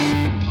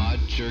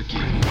Jerky.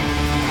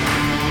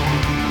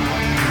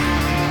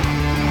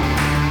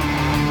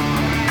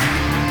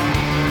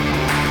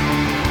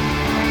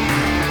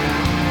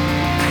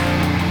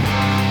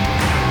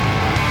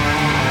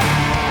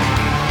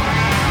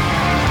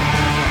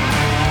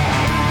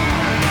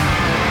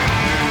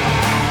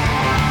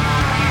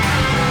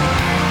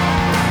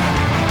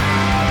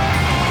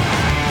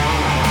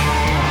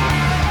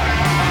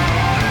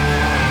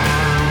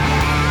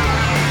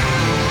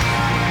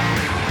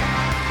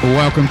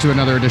 Welcome to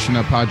another edition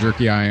of Pod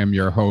Jerky. I am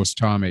your host,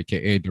 Tom,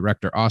 aka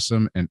Director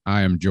Awesome, and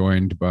I am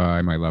joined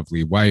by my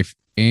lovely wife,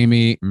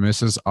 Amy,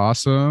 Mrs.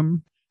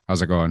 Awesome.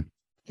 How's it going?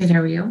 Good,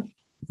 how are you?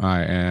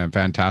 I am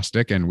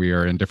fantastic, and we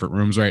are in different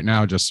rooms right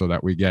now just so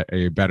that we get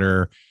a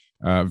better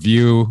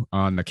view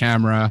on the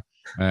camera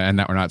and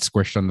that we're not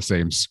squished on the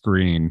same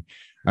screen.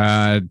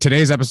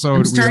 Today's episode,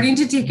 I'm starting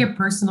to take it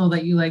personal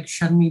that you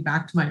shunned me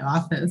back to my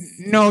office.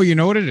 No, you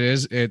know what it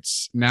is?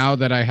 It's now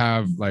that I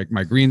have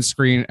my green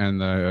screen and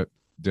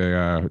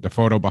the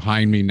photo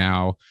behind me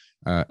now.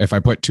 If I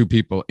put two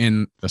people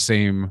in the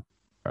same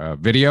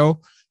video,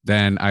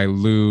 then I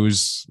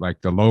lose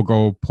the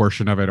logo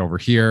portion of it over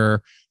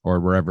here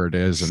or wherever it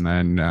is, and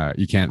then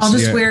you can't see it. I'll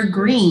just wear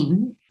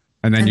green,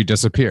 and then you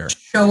disappear.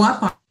 Show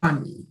up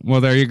on me.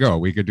 Well, there you go.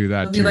 We could do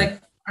that It'll too. be like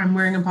I'm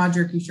wearing a Pod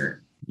Jerky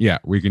shirt. Yeah,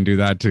 we can do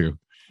that too.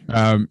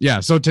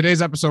 So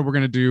today's episode, we're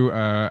going to do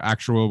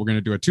we're going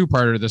to do a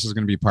two-parter. This is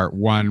going to be part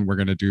one. We're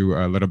going to do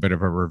a little bit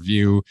of a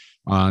review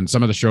on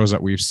some of the shows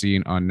that we've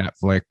seen on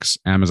Netflix,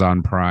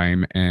 Amazon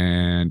Prime,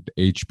 and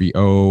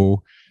HBO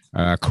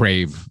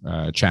Crave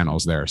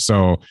channels there.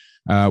 So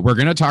we're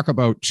going to talk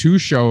about two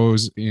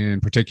shows in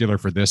particular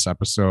for this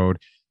episode,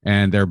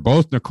 and they're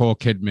both Nicole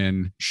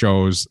Kidman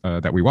shows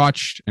that we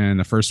watched. And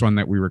the first one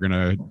that we were going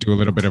to do a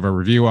little bit of a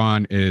review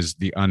on is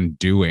The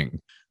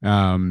Undoing.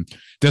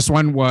 This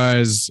one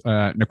was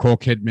Nicole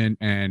Kidman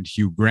and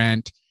Hugh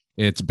Grant.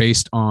 It's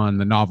based on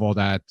the novel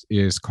that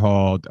is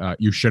called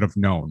You Should Have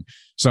Known.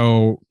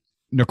 So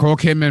Nicole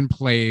Kidman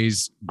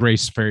plays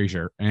Grace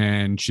Fraser,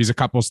 and she's a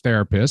couples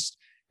therapist,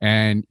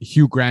 and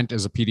Hugh Grant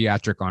is a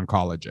pediatric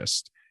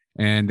oncologist,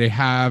 and they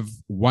have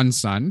one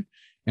son,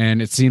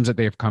 and it seems that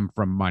they've come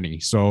from money.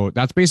 So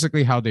that's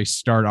basically how they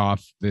start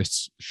off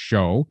this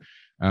show.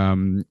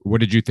 What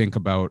did you think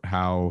about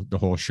how the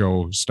whole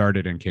show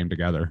started and came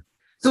together?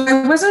 So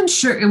I wasn't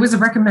sure. It was a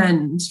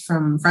recommend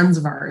from friends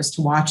of ours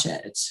to watch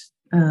it.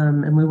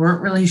 And we weren't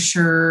really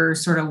sure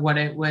sort of what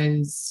it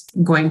was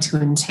going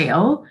to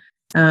entail.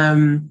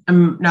 I'm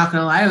not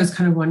going to lie. I was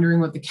kind of wondering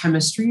what the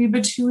chemistry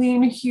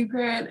between Hugh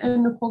Grant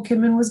and Nicole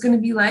Kidman was going to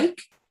be like,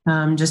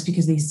 just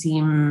because they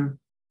seem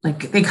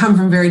like they come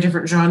from very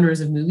different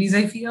genres of movies,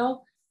 I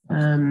feel.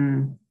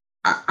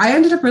 I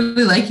ended up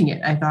really liking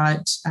it. I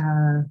thought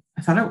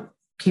it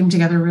came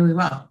together really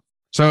well.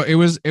 So it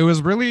was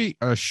really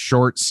a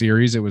short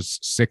series. It was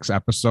 6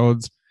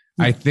 episodes.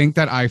 I think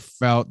that I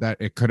felt that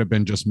it could have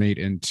been just made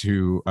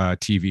into a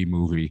TV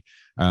movie.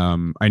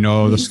 I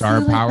know the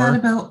star power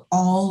about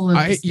all of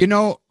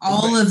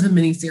the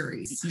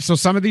miniseries. So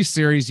some of these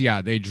series,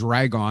 they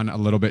drag on a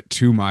little bit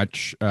too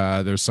much.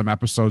 There's some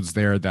episodes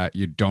there that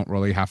you don't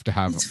really have to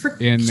have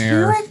in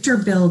there. Character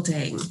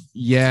building.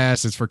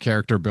 Yes, it's for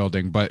character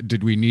building. But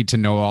did we need to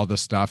know all the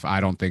stuff? I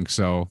don't think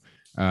so.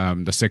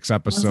 The 6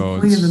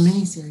 episodes. What's the point of a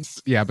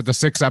miniseries? Yeah, but the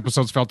 6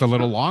 episodes felt a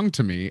little long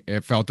to me.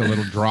 It felt a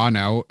little drawn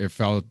out. It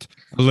felt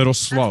a little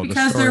slow.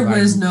 Because there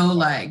was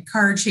no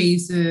car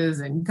chases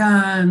and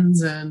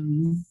guns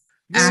and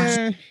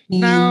action.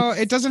 No,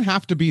 it doesn't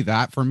have to be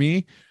that for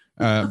me.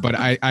 But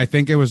I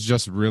think it was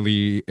just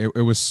really,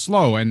 it was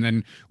slow. And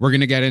then we're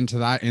going to get into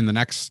that in the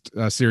next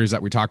series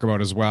that we talk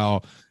about as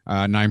well.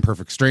 9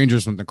 Perfect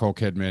Strangers with Nicole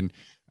Kidman.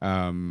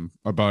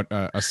 About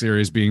a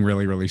series being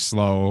really, really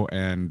slow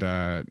and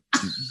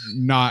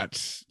not,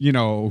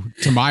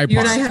 to my part. You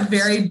and I have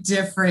very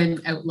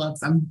different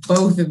outlooks on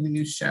both of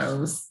these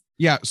shows.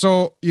 Yeah.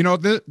 So,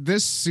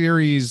 this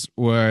series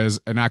was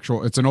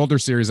it's an older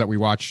series that we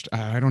watched.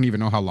 I don't even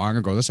know how long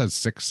ago. This had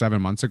 6-7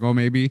 months ago,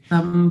 maybe.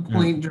 Some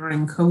point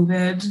during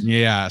COVID.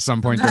 Yeah.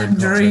 Some point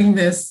during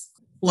this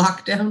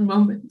lockdown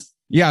moment.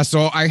 Yeah,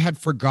 so I had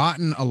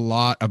forgotten a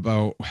lot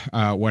about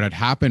what had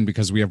happened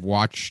because we have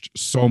watched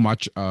so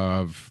much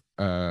of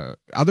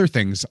other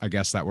things, I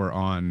guess, that were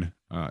on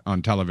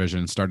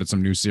television. Started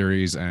some new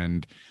series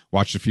and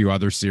watched a few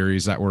other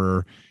series that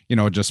were,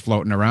 just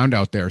floating around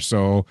out there.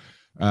 So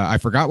I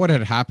forgot what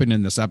had happened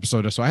in this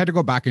episode. So I had to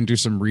go back and do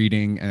some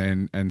reading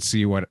and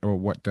see what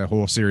the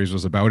whole series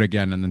was about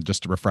again, and then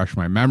just to refresh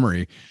my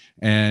memory.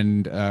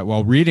 And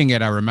while reading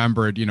it, I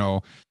remembered,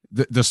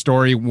 the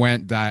story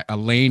went that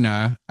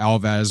Elena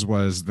Alves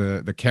was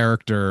the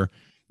character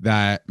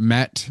that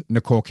met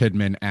Nicole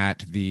Kidman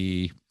at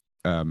the,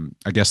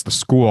 I guess the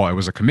school. It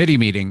was a committee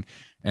meeting,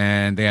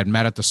 and they had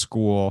met at the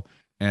school.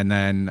 And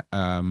then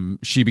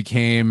she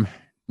became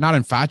not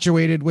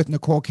infatuated with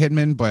Nicole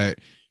Kidman, but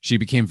she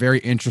became very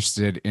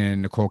interested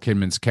in Nicole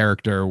Kidman's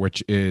character,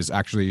 which is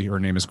actually, her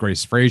name is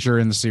Grace Fraser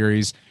in the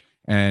series.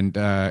 And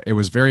it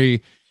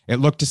it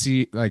looked to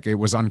see like it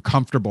was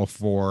uncomfortable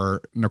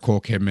for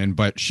Nicole Kidman,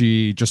 but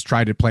she just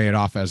tried to play it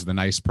off as the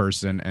nice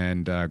person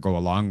and go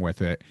along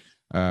with it.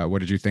 What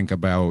did you think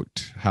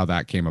about how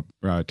that came up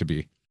to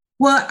be?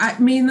 Well, I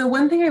mean, the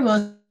one thing I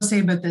will say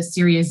about this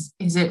series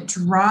is it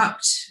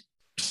dropped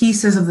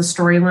pieces of the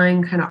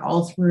storyline kind of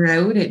all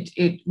throughout.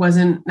 It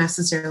wasn't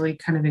necessarily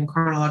kind of in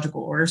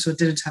chronological order, so it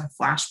did a ton of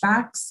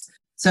flashbacks.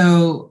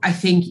 So I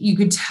think you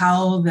could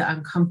tell the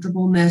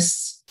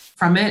uncomfortableness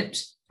from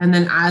it. And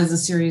then as the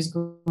series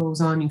goes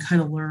on, you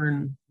kind of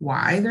learn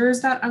why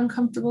there's that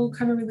uncomfortable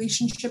kind of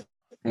relationship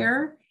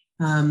there.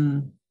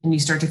 And you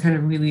start to kind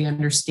of really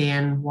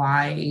understand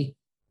why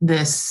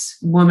this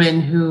woman,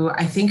 who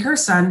I think her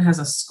son has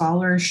a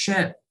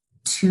scholarship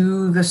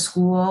to the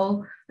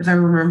school, if I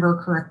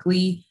remember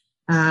correctly,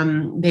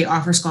 they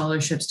offer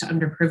scholarships to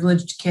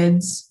underprivileged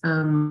kids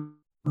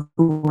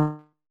who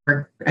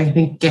are, I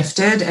think,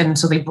 gifted. And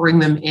so they bring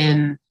them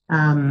in.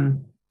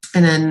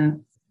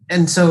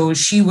 And so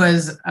she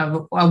was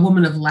a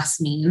woman of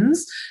less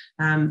means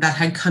that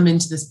had come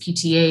into this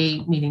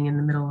PTA meeting in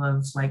the middle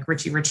of like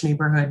Richie Rich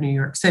neighborhood, New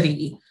York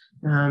City.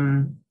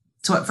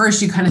 So at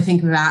first you kind of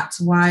think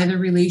that's why the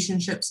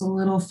relationship's a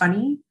little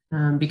funny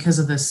because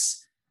of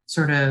this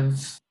sort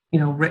of,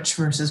 rich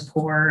versus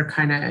poor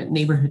kind of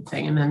neighborhood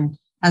thing. And then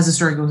as the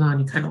story goes on,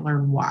 you kind of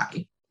learn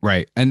why.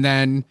 Right. And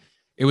then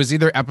it was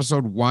either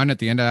episode 1 at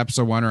the end of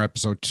episode 1 or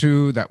episode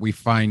 2 that we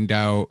find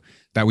out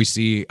that we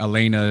see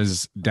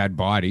Elena's dead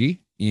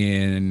body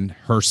in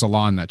her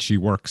salon that she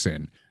works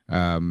in.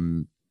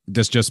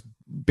 This just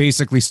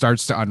basically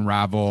starts to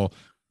unravel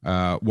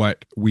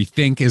what we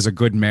think is a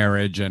good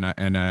marriage and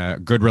a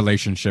good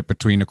relationship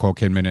between Nicole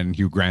Kidman and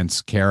Hugh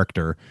Grant's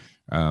character.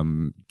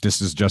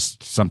 This is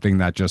just something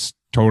that just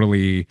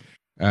totally,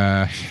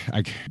 I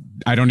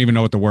don't even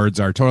know what the words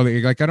are.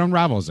 Totally, like, it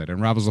unravels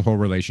the whole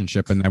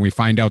relationship, and then we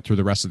find out through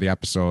the rest of the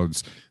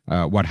episodes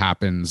what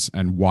happens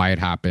and why it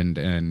happened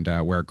and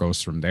where it goes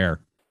from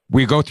there.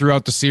 We go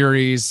throughout the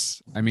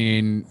series. I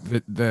mean,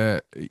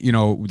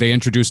 they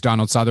introduced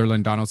Donald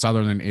Sutherland. Donald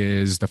Sutherland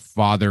is the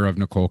father of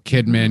Nicole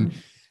Kidman. Mm-hmm.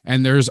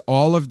 And there's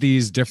all of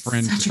these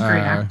different, such a great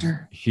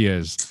actor. He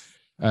is.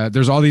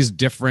 There's all these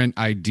different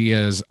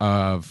ideas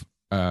of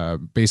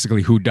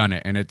basically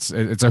whodunit, and it's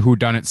a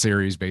whodunit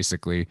series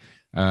basically.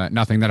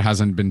 Nothing that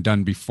hasn't been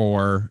done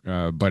before,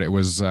 but it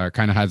was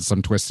kind of had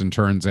some twists and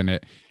turns in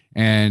it,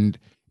 and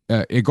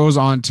it goes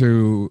on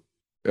to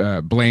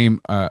blame,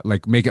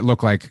 make it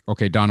look like,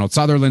 okay, Donald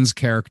Sutherland's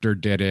character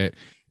did it,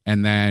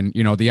 and then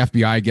the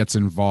FBI gets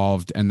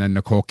involved, and then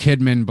Nicole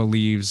Kidman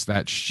believes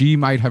that she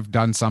might have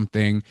done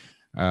something.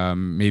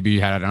 Maybe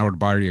had an out of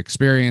body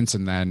experience,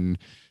 and then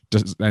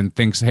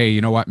thinks, hey,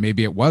 you know what?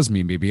 Maybe it was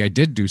me. Maybe I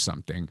did do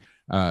something.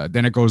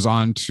 Then it goes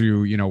on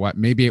to,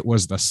 maybe it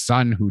was the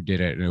son who did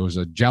it. It was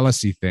a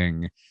jealousy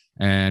thing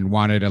and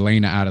wanted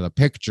Elena out of the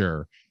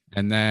picture.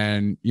 And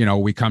then,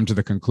 we come to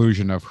the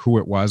conclusion of who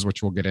it was,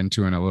 which we'll get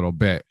into in a little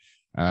bit.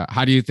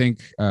 How do you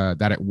think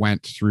that it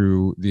went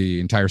through the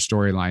entire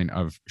storyline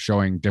of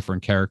showing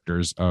different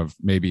characters of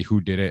maybe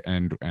who did it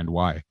and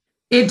why?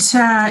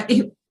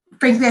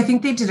 Frankly, I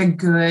think they did a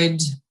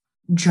good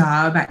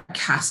job at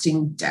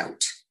casting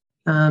doubt.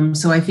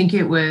 So I think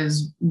it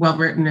was well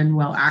written and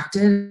well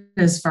acted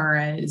as far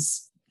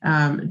as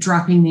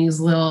dropping these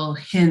little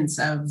hints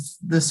of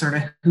the sort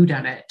of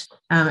whodunit.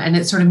 And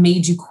it sort of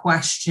made you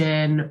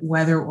question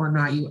whether or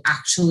not you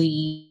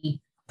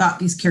actually thought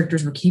these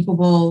characters were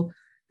capable.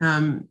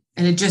 And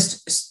it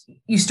just,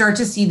 you start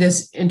to see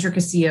this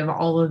intricacy of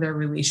all of their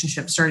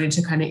relationships starting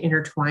to kind of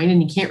intertwine,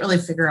 and you can't really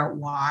figure out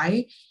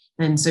why.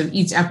 And so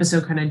each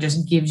episode kind of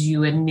just gives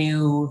you a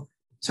new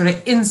sort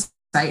of insight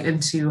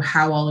into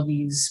how all of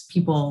these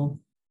people,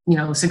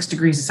 6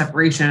 degrees of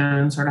separation,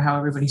 and sort of how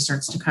everybody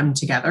starts to come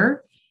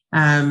together.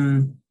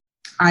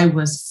 I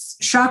was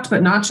shocked,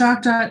 but not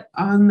shocked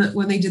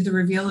when they did the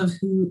reveal of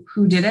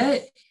who did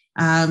it.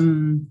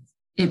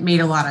 It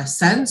made a lot of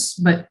sense,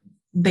 but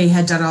they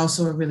had done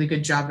also a really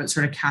good job at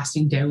sort of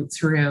casting doubt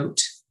throughout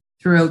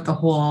the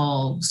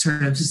whole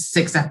sort of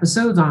 6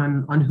 episodes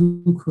on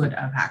who could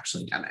have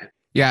actually done it.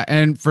 Yeah,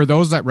 and for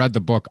those that read the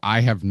book,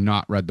 I have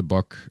not read the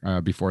book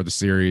before the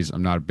series.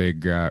 I'm not a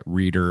big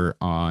reader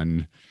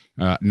on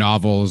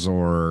novels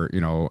or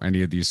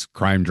any of these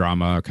crime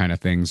drama kind of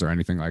things or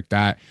anything like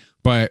that.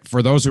 But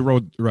for those who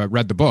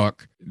read the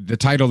book, the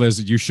title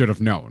is "You Should Have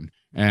Known,"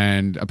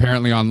 and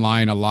apparently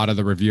online, a lot of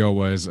the review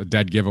was a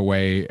dead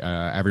giveaway.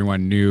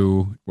 Everyone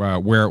knew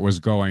where it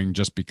was going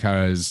just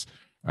because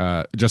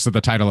just of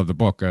the title of the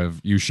book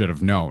of "You Should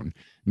Have Known."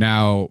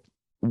 Now,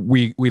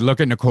 we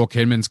look at Nicole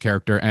Kidman's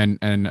character, and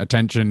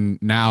attention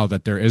now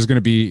that there is going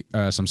to be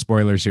some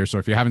spoilers here. So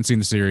if you haven't seen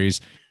the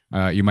series,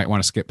 you might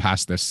want to skip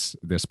past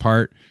this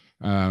part.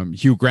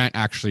 Hugh Grant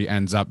actually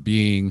ends up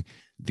being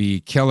the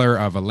killer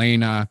of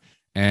Elena,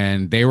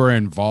 and they were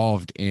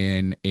involved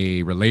in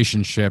a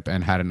relationship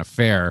and had an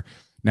affair.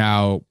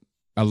 Now,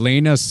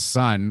 Elena's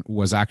son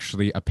was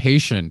actually a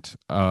patient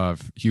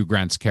of Hugh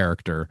Grant's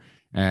character,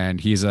 and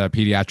he's a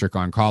pediatric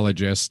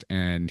oncologist,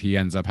 and he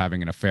ends up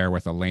having an affair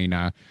with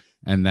Elena.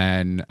 and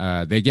then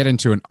they get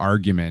into an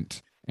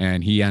argument,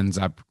 and he ends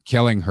up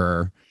killing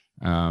her.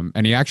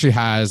 And he actually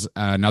has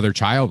another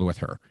child with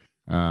her.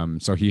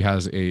 So he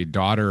has a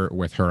daughter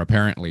with her,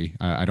 apparently.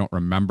 I don't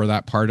remember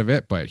that part of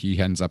it, but he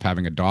ends up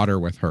having a daughter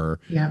with her.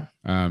 Yeah.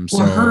 So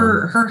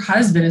Well, her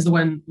husband is the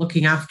one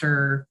looking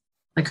after,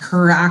 like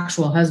her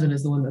actual husband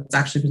is the one that's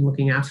actually been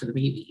looking after the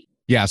baby.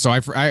 yeah, so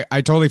I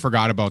totally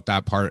forgot about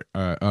that part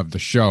of the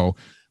show.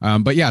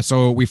 But yeah,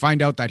 so we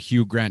find out that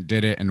Hugh Grant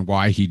did it and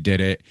why he did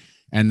it.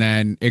 And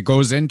then it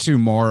goes into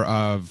more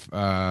of,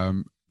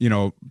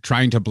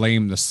 trying to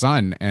blame the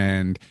son,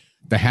 and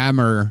the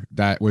hammer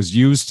that was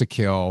used to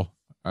kill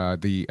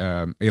the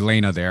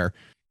Elena there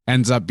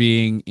ends up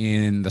being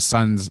in the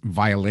son's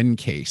violin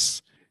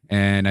case.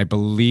 And I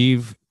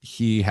believe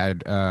he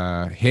had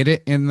hid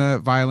it in the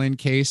violin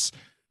case,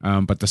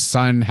 but the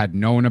son had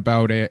known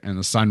about it, and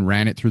the son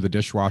ran it through the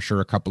dishwasher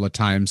a couple of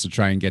times to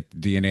try and get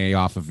the DNA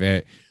off of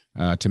it,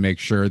 to make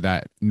sure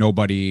that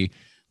nobody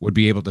would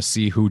be able to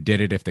see who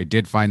did it if they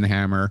did find the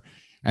hammer.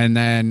 And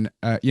then,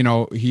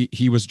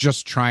 he was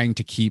just trying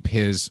to keep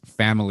his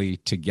family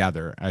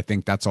together. I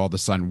think that's all the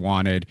son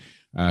wanted.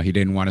 He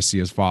didn't want to see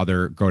his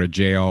father go to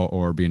jail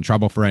or be in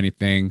trouble for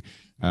anything.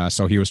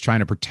 So he was trying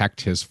to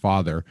protect his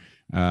father.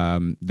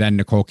 Then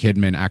Nicole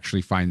Kidman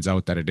actually finds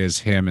out that it is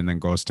him, and then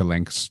goes to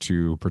lengths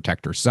to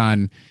protect her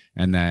son,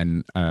 and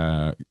then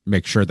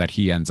make sure that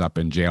he ends up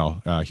in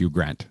jail, Hugh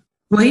Grant.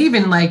 Well, he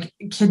even like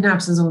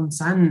kidnaps his own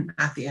son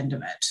at the end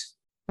of it,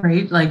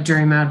 right? Like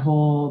during the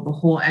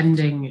whole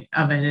ending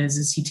of it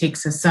is he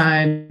takes his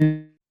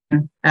son,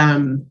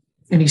 and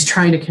he's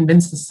trying to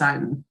convince the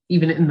son,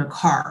 even in the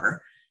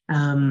car,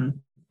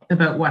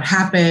 about what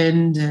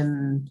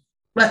happened.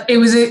 But it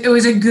was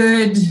a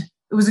good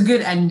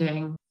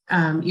ending.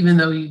 Even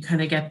though you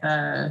kind of get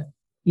the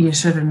you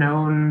should have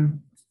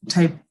known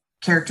type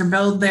character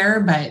build there,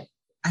 but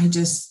I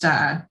just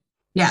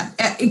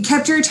it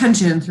kept your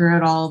attention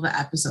throughout all the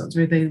episodes,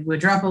 where they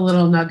would drop a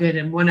little nugget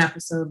in one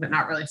episode but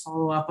not really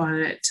follow up on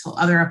it till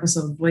other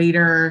episodes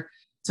later.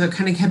 So it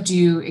kind of kept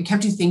you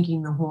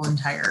thinking the whole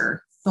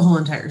entire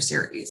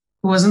series.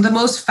 It wasn't the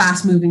most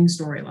fast moving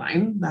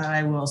storyline, that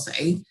I will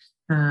say,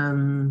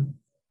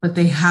 but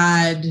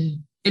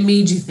it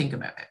made you think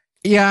about it.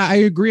 Yeah, I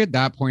agree at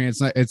that point.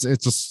 It's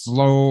a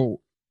slow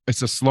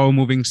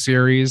moving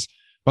series.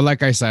 But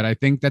like I said, I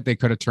think that they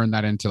could have turned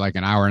that into like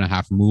an hour and a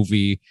half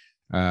movie.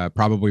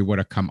 Probably would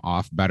have come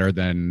off better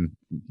than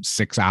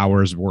 6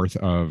 hours worth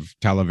of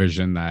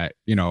television that,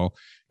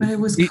 But it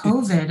was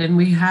COVID and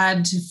we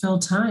had to fill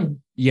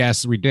time.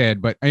 Yes, we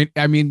did. But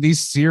I mean, these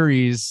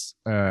series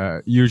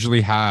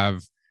usually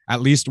have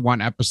at least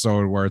one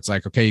episode where it's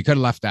like, okay, you could have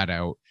left that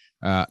out.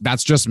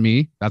 That's just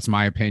me. That's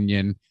my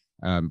opinion.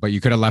 But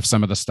you could have left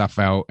some of the stuff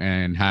out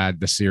and had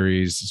the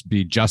series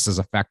be just as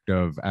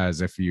effective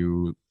as if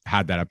you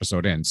had that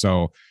episode in.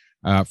 So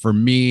for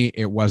me,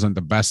 it wasn't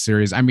the best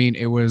series. I mean,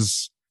 it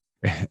was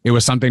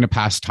something to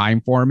pass time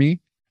for me.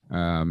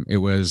 It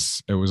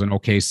was an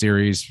okay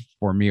series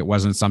for me. It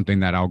wasn't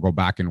something that I'll go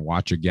back and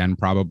watch again,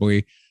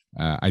 probably.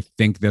 I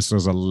think this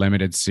was a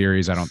limited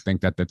series. I don't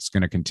think that that's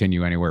going to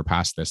continue anywhere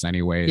past this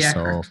anyway. Yeah,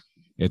 so correct.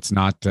 It's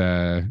not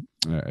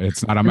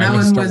on my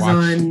list to watch.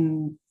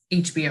 On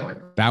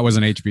HBO. That was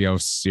an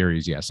HBO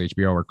series. Yes.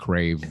 HBO or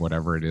Crave,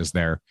 whatever it is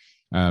there.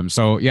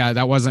 So yeah,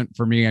 that wasn't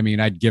for me. I mean,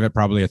 I'd give it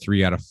probably a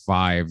 3 out of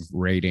 5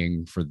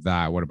 rating for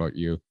that. What about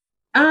you?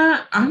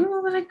 I don't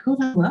know that I'd go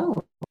that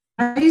low.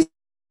 I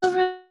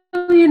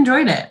really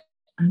enjoyed it.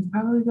 I'd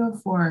probably go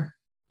 4.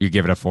 You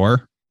give it a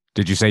 4?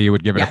 Did you say you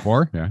would give it a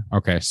 4? Yeah.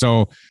 Okay.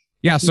 So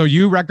yeah, so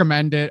you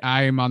recommend it.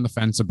 I'm on the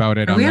fence about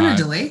it. Are we on a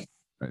delay?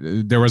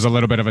 There was a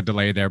little bit of a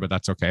delay there, but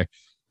that's okay.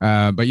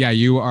 But yeah,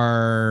 you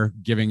are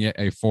giving it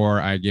a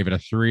 4. I gave it a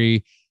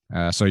 3.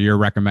 So you're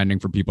recommending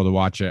for people to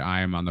watch it.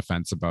 I am on the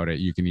fence about it.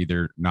 You can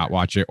either not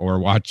watch it or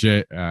watch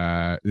it.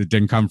 It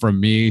didn't come from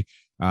me.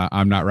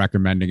 I'm not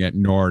recommending it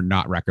nor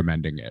not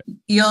recommending it.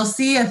 You'll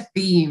see a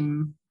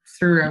theme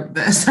throughout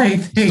this, I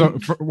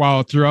think.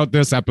 So, throughout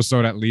this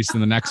episode, at least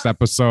in the next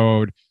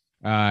episode,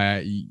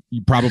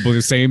 probably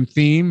the same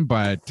theme,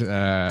 but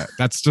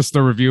that's just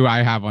the review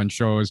I have on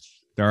shows.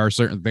 There are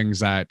certain things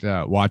that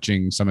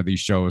watching some of these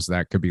shows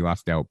that could be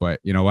left out, but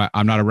you know what?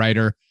 I'm not a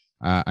writer.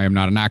 I am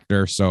not an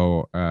actor.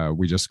 So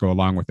we just go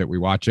along with it. We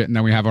watch it and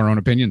then we have our own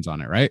opinions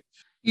on it, right?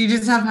 You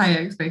just have high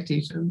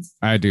expectations.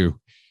 I do.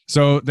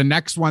 So the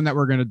next one that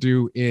we're going to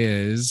do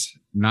is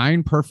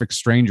 9 Perfect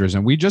Strangers.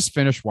 And we just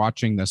finished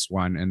watching this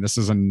one. And this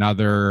is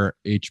another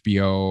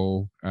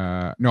HBO.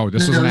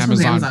 This is an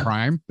Amazon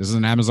Prime. This is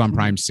an Amazon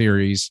Prime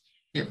series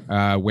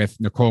with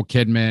Nicole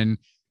Kidman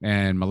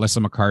and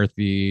Melissa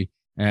McCarthy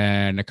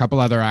and a couple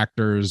other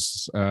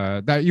actors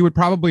that you would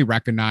probably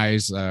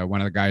recognize.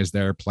 One of the guys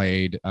there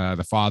played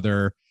the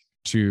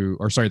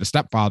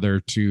stepfather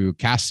to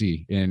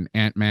Cassie in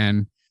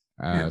Ant-Man.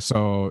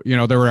 So,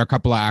 there were a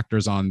couple of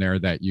actors on there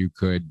that you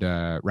could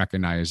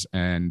recognize.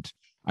 And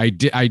I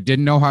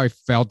didn't know how I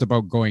felt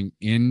about going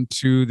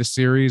into the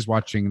series,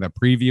 watching the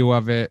preview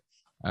of it.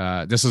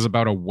 This is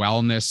about a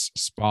wellness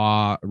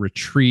spa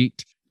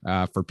retreat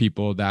for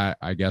people that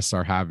I guess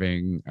are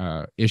having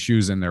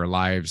issues in their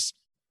lives.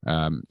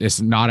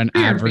 It's not an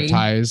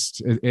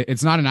advertised.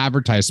 It's not an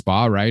advertised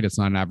spa, right? It's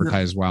not an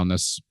advertised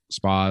wellness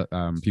spa.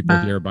 People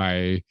here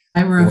by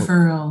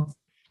referral.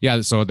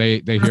 Yeah, so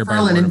they hear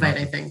by an invite,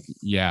 I think.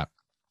 Yeah,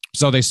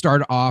 so they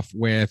start off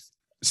with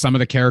some of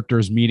the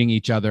characters meeting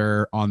each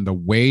other on the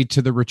way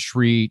to the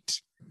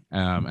retreat,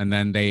 and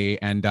then they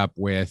end up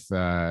with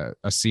a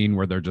scene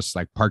where they're just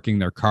like parking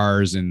their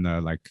cars in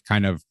the like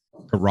kind of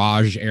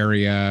garage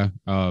area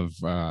of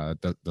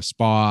the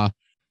spa.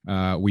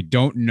 We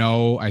don't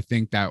know. I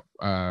think that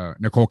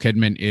Nicole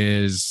Kidman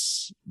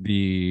is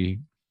the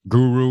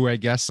guru, I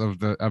guess, of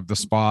the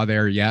spa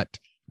there yet,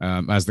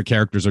 as the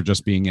characters are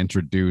just being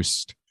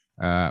introduced.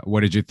 What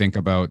did you think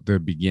about the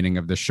beginning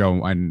of the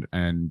show,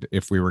 and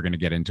if we were going to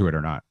get into it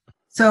or not?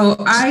 So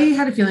I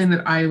had a feeling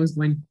that I was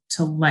going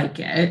to like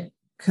it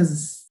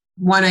because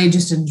one, I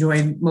just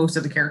enjoyed most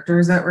of the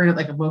characters that were in it,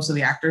 like most of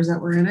the actors that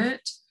were in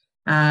it.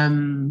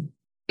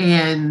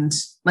 And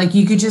like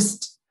you could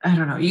just, I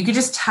don't know, you could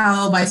just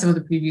tell by some of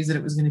the previews that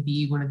it was going to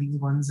be one of these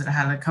ones that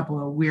had a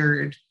couple of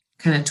weird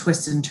kind of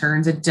twists and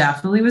turns. It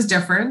definitely was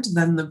different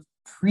than the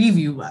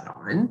preview let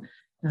on,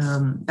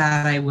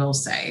 that I will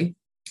say.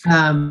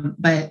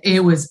 But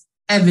it was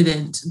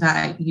evident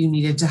that you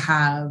needed to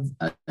have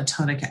a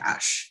ton of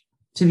cash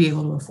to be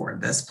able to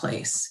afford this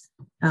place.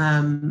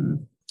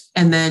 And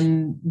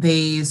then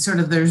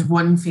there's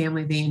one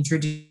family they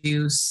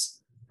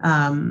introduce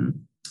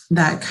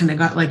that kind of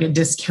got like a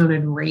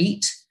discounted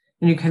rate.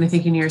 And you're kind of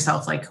thinking to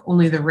yourself, like,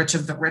 only the rich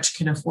of the rich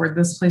can afford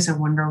this place. I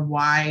wonder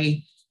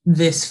why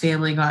this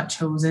family got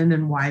chosen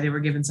and why they were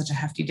given such a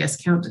hefty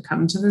discount to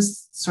come to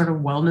this sort of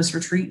wellness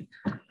retreat.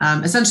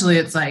 Essentially,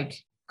 it's like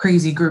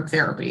crazy group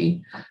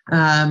therapy.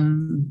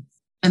 And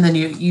then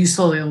you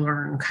slowly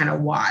learn kind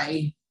of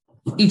why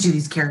each of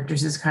these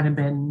characters has kind of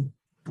been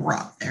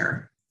brought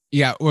there.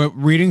 Yeah, well,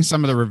 reading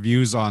some of the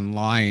reviews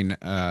online,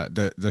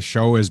 the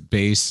show is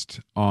based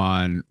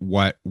on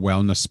what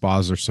wellness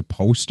spas are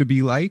supposed to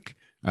be like.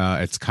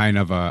 It's kind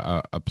of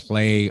a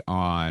play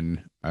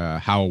on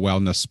how a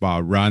wellness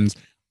spa runs.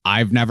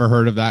 I've never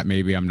heard of that.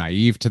 Maybe I'm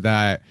naive to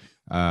that.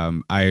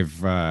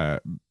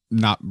 I've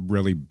not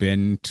really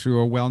been to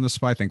a wellness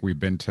spa. I think we've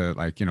been to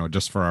like,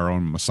 just for our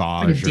own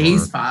massage. Like a day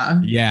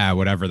spa. Yeah,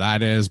 whatever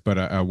that is. But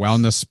a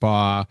wellness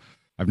spa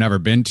I've never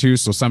been to.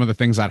 So some of the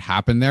things that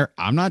happen there,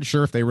 I'm not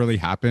sure if they really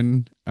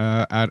happen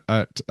at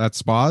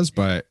spas,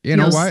 but you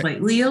know what?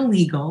 Slightly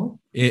illegal.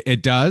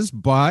 It does,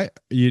 but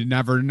you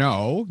never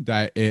know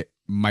that it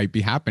might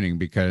be happening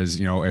because,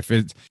 if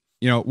it's,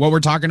 what we're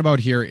talking about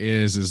here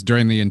is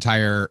during the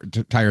entire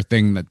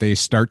thing that they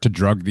start to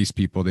drug these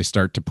people. They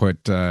start to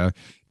put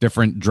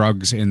different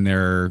drugs in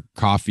their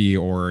coffee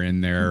or in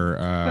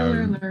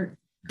their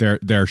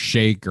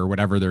shake or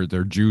whatever,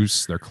 their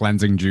juice, their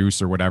cleansing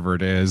juice or whatever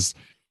it is.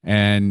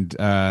 And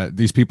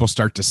these people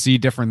start to see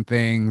different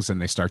things and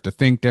they start to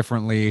think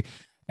differently.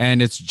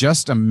 And it's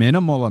just a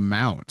minimal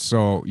amount.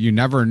 So you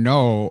never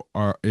know,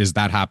 is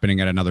that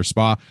happening at another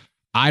spa?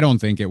 I don't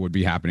think it would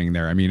be happening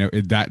there. I mean,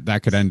 that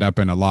could end up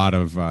in a lot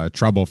of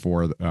trouble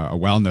for a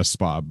wellness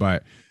spa.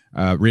 But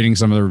reading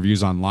some of the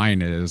reviews online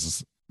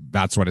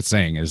that's what it's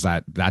saying, is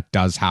that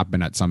does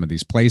happen at some of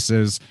these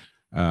places.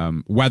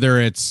 Whether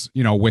it's,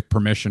 with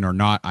permission or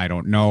not, I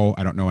don't know.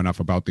 I don't know enough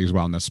about these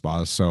wellness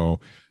spas.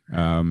 So,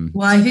 well,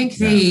 I think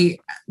they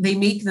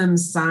make them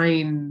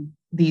sign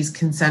these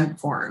consent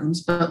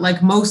forms, but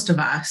like most of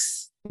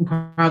us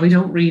probably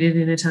don't read it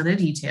in a ton of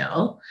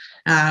detail.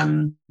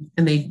 And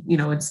they,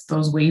 it's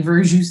those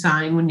waivers you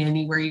sign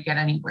anywhere you get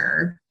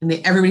anywhere. And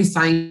everybody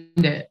signed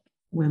it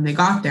when they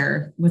got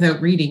there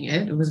without reading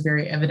it. It was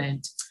very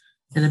evident.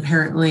 And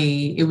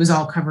apparently it was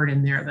all covered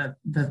in there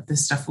that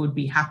this stuff would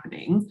be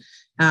happening.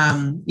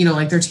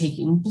 Like they're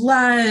taking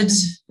blood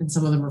and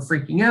some of them are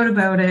freaking out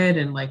about it.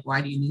 And like,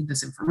 why do you need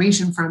this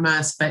information from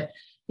us? But,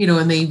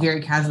 and they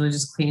very casually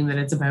just claim that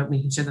it's about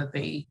making sure that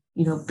they,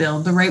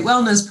 build the right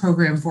wellness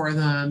program for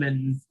them.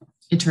 And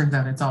it turns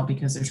out it's all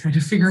because they're trying to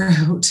figure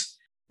out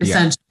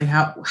essentially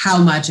how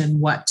much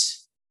and what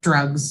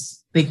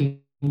drugs they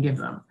can give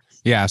them.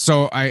 Yeah,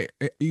 so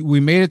we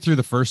made it through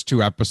the first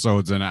 2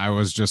 episodes, and I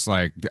was just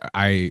like,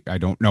 I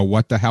don't know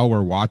what the hell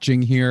we're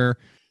watching here.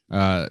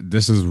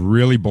 This is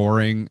really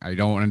boring. I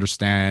don't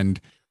understand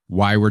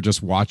why we're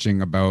just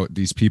watching about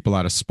these people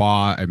at a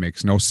spa. It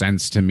makes no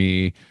sense to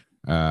me.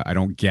 I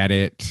don't get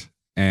it.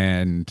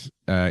 And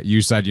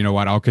you said, you know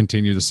what, I'll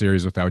continue the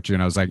series without you.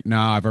 And I was like, no,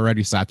 I've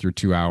already sat through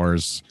 2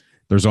 hours.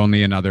 There's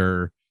only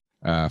another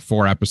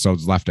 4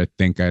 episodes left, I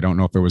think. I don't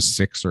know if it was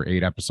 6 or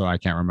 8 episodes. I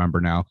can't remember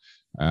now.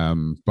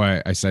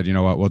 But I said, you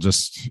know what,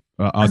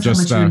 I'll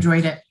just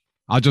enjoyed it.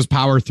 I'll just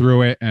power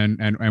through it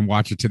and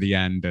watch it to the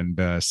end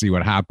and see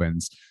what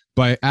happens.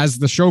 But as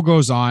the show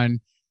goes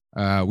on,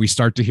 we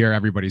start to hear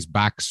everybody's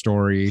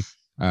backstory.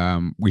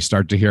 We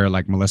start to hear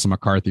like Melissa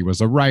McCarthy was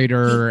a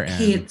writer.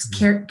 It's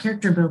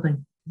character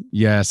building.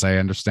 Yes, I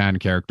understand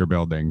character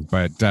building,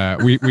 but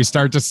we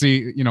start to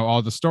see,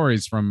 all the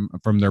stories from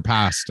their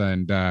past.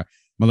 And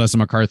Melissa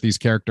McCarthy's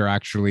character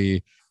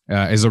actually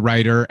is a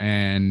writer,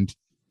 and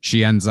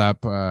she ends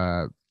up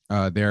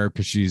there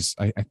because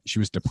she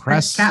was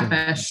depressed.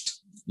 Catfished.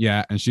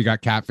 Yeah, and she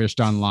got catfished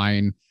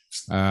online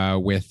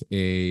with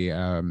a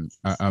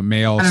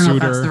male I don't know suitor.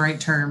 if that's the right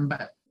term,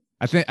 but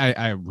I think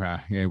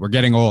yeah, we're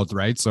getting old,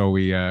 right? So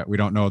we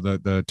don't know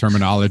the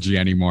terminology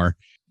anymore.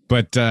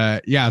 But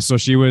yeah, so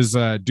she was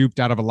duped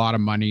out of a lot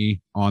of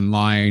money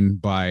online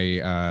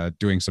by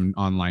doing some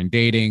online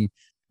dating.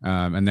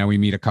 And then we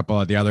meet a couple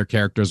of the other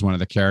characters. One of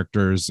the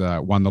characters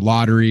won the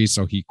lottery,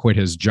 so he quit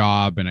his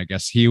job, and I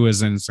guess he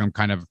was in some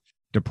kind of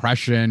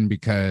depression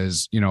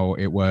because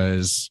it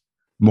was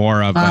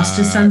more of lost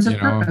his sense of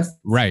purpose.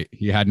 Right?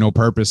 He had no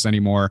purpose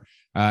anymore.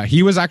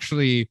 He was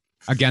actually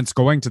against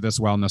going to this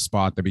wellness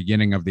spa at the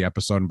beginning of the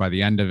episode, and by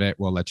the end of it,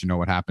 we'll let you know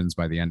what happens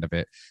by the end of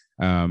it.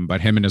 But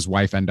him and his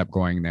wife end up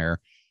going there.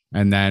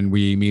 And then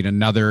we meet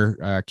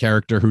another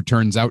character who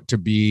turns out to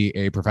be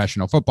a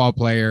professional football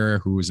player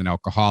who was an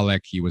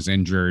alcoholic. He was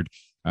injured,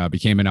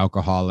 became an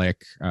alcoholic.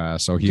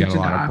 So he had a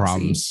lot of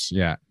problems.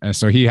 Yeah. And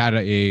so he had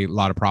a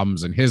lot of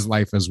problems in his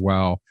life as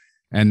well.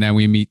 And then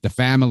we meet the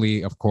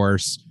family, of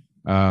course,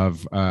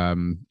 of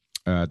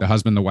the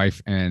husband, the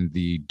wife, and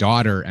the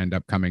daughter end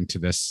up coming to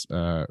this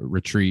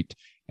retreat.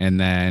 And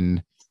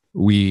then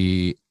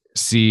we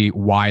see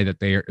why that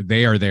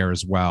they are there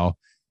as well.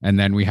 And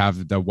then we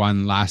have the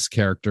one last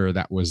character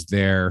that was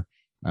there.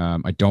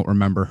 I don't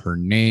remember her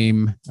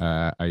name.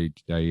 I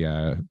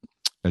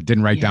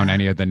didn't write down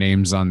any of the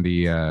names on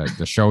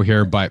the show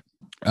here, but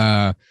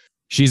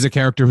she's a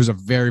character who's a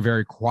very,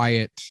 very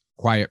quiet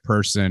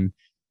person,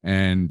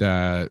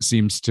 and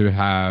seems to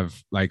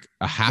have like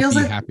a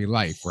happy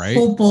life, right?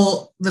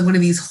 Hopeful, like one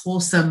of these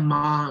wholesome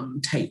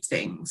mom type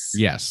things.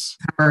 Yes.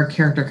 Our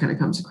character kind of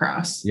comes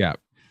across. Yeah.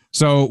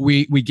 So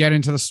we get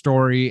into the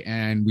story,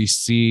 and we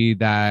see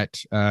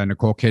that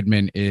Nicole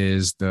Kidman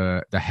is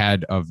the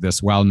head of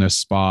this wellness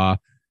spa.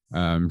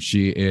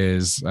 She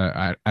is,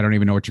 I don't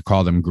even know what you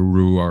call them,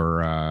 guru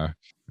or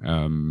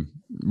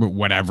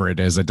whatever it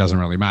is. It doesn't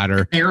really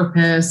matter.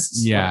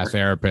 Therapist. Yeah,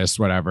 therapist,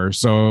 whatever.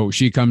 So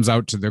she comes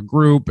out to the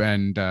group,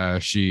 and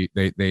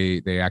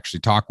they actually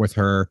talk with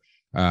her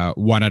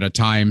one at a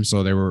time.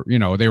 So they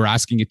were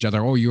asking each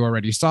other, oh, you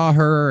already saw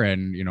her,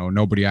 and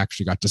nobody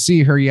actually got to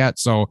see her yet.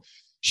 So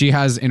she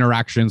has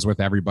interactions with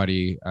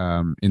everybody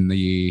in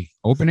the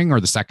opening or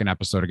the second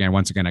episode.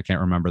 Once again, I can't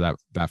remember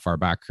that far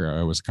back.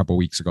 It was a couple of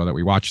weeks ago that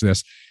we watched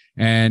this,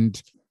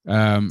 and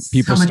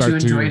people so much start you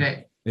enjoyed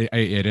it.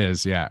 It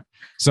is, yeah.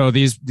 So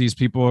these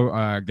people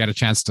get a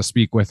chance to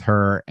speak with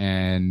her,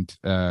 and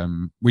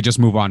we just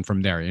move on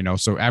from there.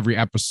 So every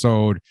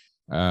episode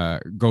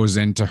goes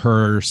into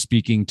her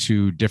speaking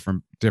to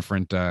different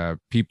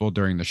people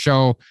during the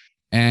show.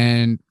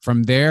 And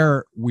from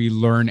there, we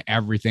learn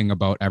everything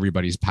about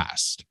everybody's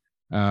past.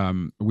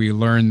 We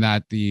learn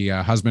that the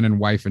husband and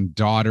wife and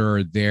daughter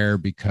are there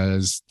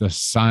because the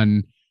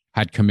son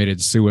had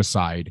committed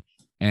suicide,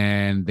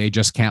 and they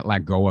just can't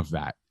let go of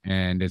that.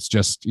 And it's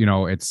just,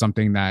 it's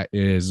something that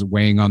is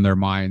weighing on their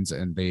minds,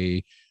 and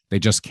they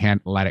just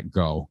can't let it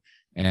go.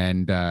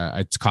 And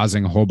it's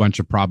causing a whole bunch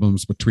of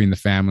problems between the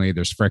family.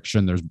 There's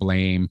friction, there's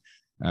blame.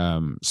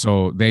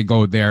 So they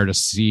go there to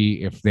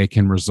see if they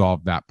can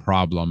resolve that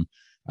problem.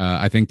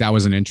 I think that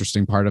was an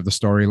interesting part of the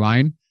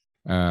storyline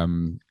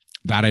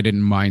that I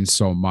didn't mind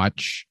so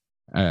much.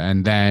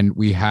 And then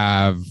we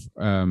have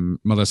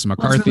Melissa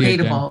McCarthy.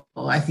 It's relatable,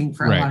 I think,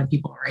 for a lot of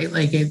people, right?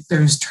 Like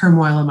there's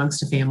turmoil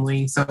amongst a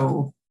family.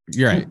 So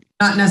you're right.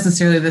 Not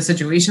necessarily the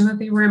situation that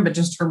they were in, but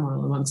just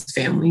turmoil amongst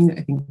family,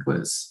 I think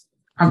was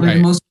probably the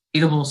most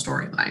relatable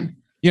storyline.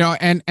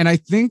 And I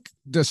think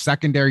the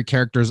secondary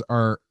characters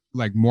are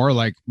like more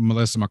like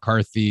Melissa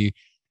McCarthy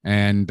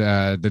and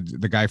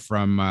the guy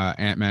from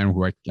Ant-Man,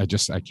 who I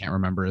can't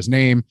remember his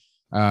name.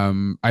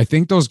 I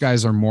think those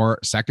guys are more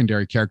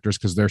secondary characters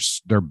because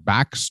their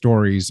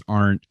backstories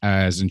aren't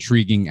as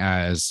intriguing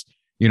as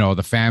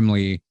the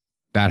family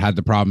that had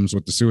the problems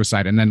with the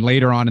suicide. And then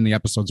later on in the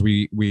episodes,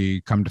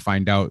 we come to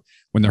find out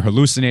when they're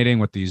hallucinating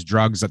with these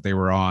drugs that they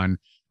were on,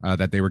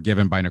 that they were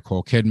given by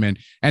Nicole Kidman,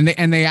 and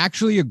they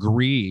actually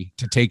agree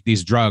to take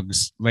these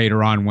drugs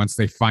later on. Once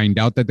they find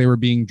out that they were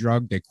being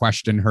drugged, they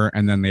question her,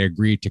 and then they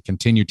agree to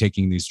continue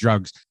taking these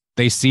drugs.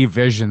 They see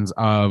visions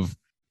of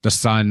the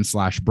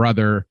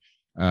son/brother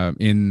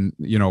in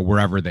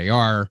wherever they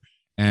are,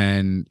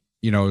 and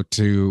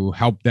to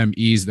help them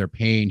ease their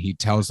pain, he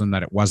tells them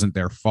that it wasn't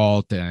their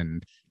fault,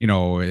 and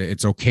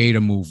it's okay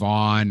to move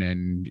on.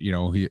 And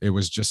it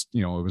was just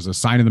it was a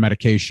sign of the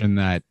medication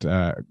that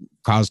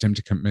caused him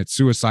to commit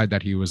suicide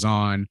that he was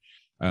on.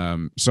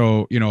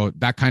 So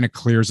that kind of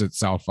clears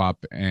itself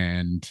up,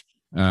 and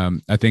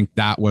I think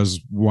that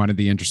was one of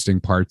the interesting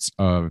parts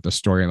of the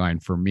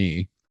storyline for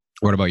me.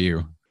 What about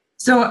you?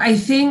 So I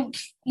think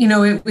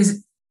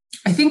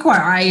I think why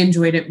I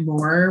enjoyed it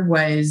more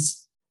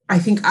was, I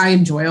think I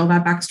enjoy all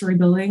that backstory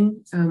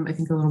building. I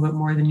think a little bit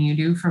more than you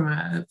do from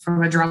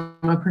a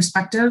drama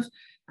perspective,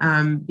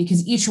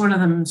 because each one of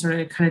them sort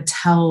of kind of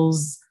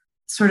tells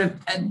sort of,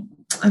 I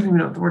don't even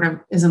know what the word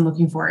I'm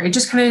looking for. It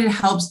just kind of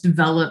helps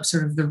develop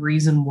sort of the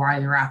reason why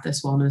they're at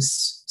this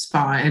wellness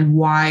Spa and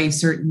why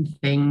certain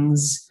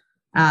things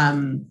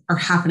are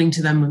happening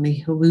to them when they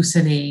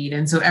hallucinate.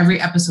 And so every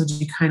episode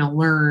you kind of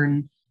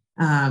learn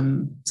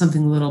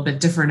something a little bit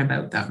different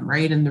about them,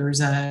 right? And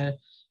there's a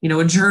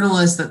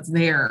journalist that's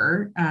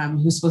there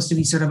who's supposed to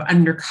be sort of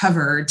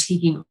undercover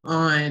taking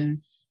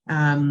on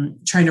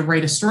trying to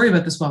write a story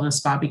about this wellness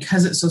spa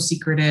because it's so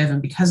secretive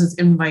and because it's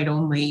invite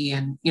only,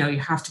 and you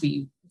have to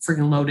be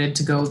freaking loaded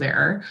to go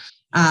there.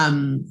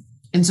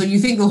 And so you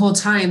think the whole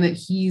time that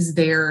he's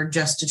there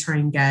just to try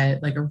and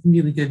get like a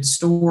really good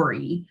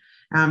story.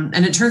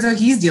 And it turns out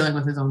he's dealing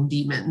with his own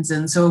demons.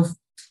 And so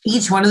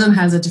each one of them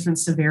has a different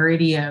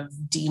severity of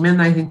demon,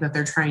 I think, that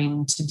they're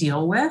trying to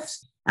deal with.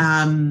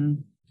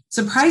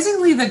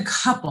 Surprisingly, the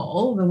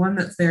couple, the one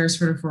that's there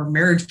sort of for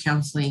marriage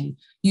counseling,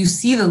 you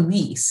see the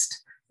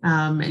least,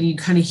 and you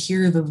kind of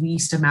hear the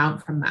least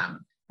amount from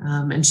them.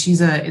 And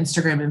she's an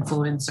Instagram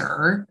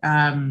influencer.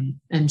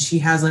 And she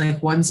has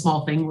like one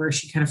small thing where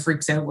she kind of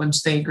freaks out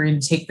once they agree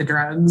to take the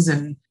drugs.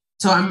 And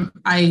so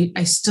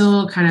I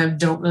still kind of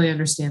don't really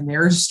understand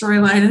their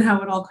storyline and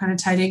how it all kind of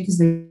tied in, because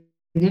they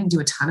didn't do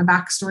a ton of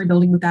backstory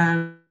building with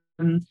them.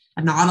 And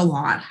not a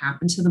lot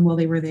happened to them while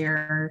they were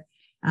there.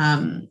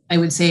 I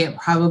would say it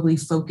probably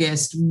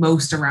focused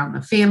most around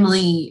the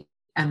family,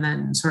 and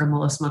then sort of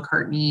Melissa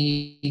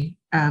McCarthy,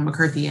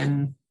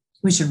 and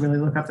we should really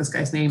look up this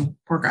guy's name.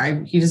 Poor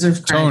guy. He deserves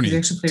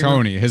credit.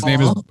 Tony. His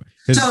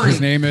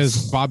name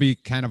is Bobby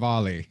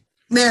Cannavale.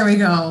 There we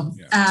go.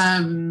 Yeah.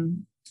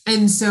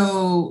 And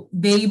so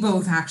they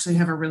both actually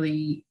have a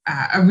really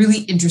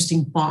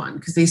interesting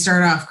bond, because they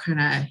start off kind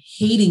of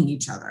hating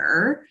each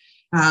other,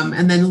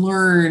 and then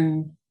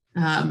learn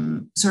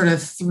sort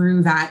of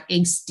through that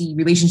angsty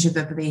relationship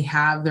that they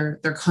have. They're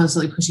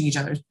constantly pushing each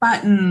other's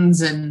buttons,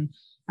 and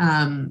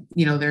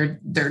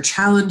they're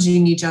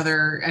challenging each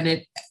other, and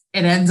it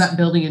ends up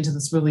building into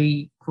this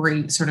really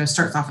great sort of,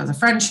 starts off as a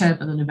friendship,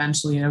 and then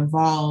eventually it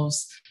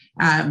evolves.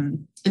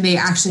 And they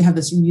actually have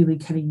this really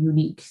kind of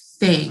unique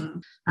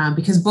thing,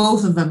 because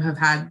both of them have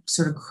had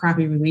sort of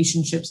crappy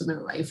relationships in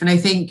their life. And I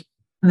think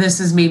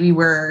this is maybe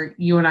where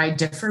you and I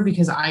differ,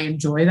 because I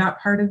enjoy that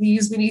part of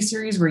these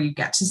miniseries where you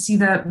get to see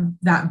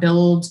that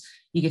build,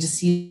 you get to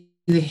see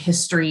the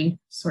history,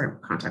 sort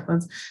of contact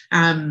lens,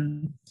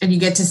 and you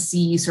get to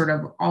see sort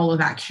of all of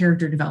that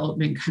character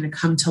development kind of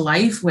come to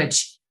life,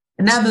 which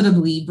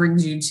inevitably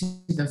brings you to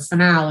the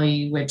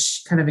finale,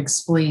 which kind of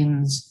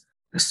explains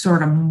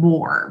sort of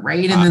more,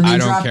 right? And then I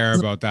don't care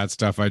about that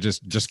stuff. I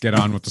just get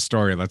on with the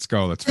story. Let's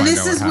go. Let's find out.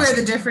 This is where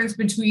the difference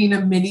between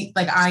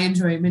I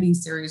enjoy a mini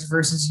series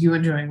versus you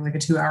enjoying like a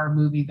 2-hour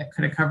movie that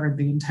could have covered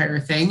the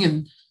entire thing.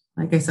 And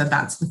like I said,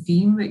 that's the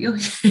theme that you'll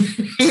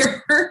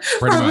hear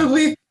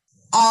probably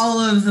all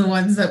of the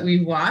ones that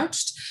we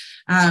watched.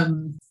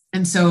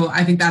 And so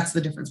I think that's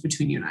the difference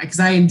between you and I, because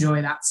I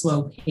enjoy that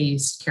slow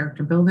paced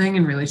character building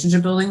and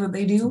relationship building that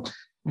they do.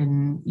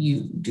 And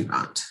you do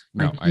not.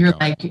 Like, no, you're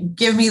like,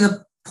 give me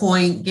the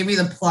point, give me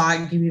the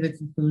plot, give me the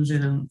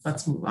conclusion, and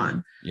let's move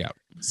on. Yeah.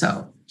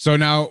 So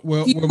now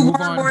we'll move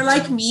on. More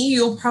like me,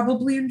 you'll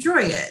probably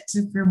enjoy it.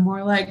 If you're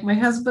more like my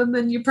husband,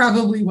 then you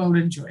probably won't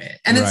enjoy it.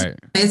 And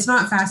it's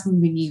not fast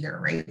moving either,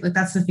 right? Like,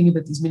 that's the thing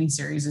about these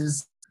miniseries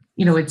is,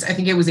 I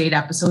think it was 8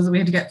 episodes that we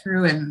had to get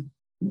through, and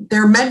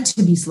they're meant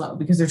to be slow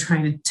because they're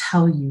trying to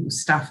tell you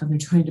stuff, and they're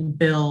trying to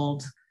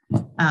build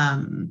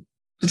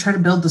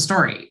the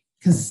story.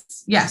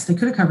 Because yes, they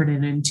could have covered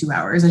it in 2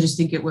 hours. I just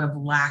think it would have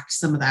lacked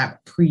some of that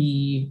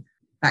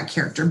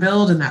character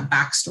build and that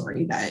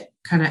backstory that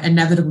kind of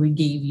inevitably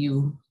gave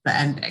you the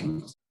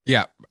ending.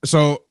 Yeah.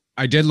 So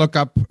I did look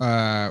up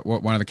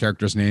what one of the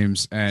characters'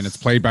 names, and it's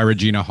played by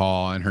Regina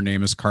Hall, and her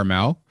name is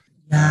Carmel.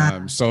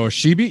 Yeah. So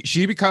she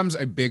becomes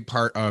a big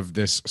part of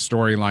this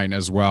storyline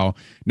as well.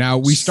 Now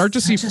we start to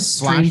see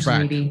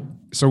flashbacks.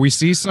 So we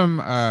see some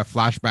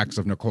flashbacks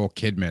of Nicole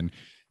Kidman.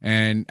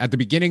 And at the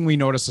beginning, we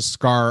notice a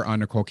scar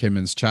on Nicole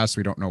Kidman's chest.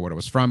 We don't know what it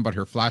was from, but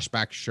her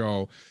flashbacks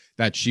show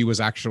that she was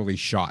actually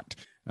shot.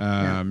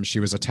 She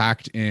was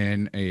attacked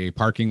in a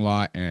parking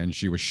lot and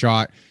she was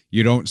shot.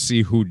 You don't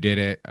see who did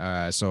it.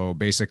 So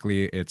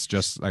basically, it's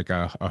just like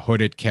a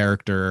hooded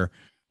character.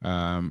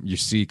 You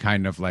see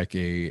kind of like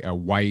a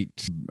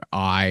white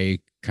eye,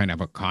 kind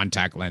of a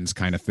contact lens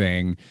kind of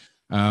thing.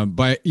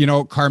 But,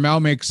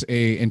 Carmel makes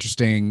a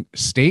interesting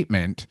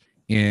statement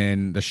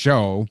in the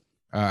show.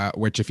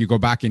 Which if you go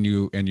back and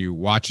you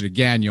watch it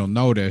again, you'll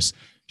notice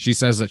she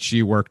says that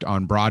she worked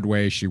on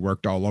Broadway. She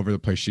worked all over the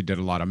place. She did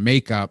a lot of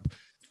makeup,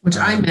 which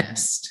I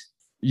missed.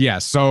 Yeah.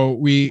 So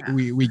we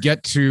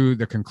get to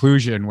the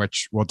conclusion,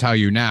 which we'll tell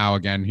you now.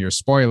 Again, here's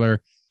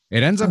spoiler.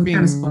 It ends up being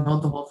kind of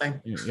spoiled the whole thing.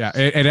 Yeah.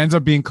 It ends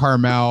up being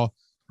Carmel,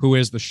 who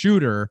is the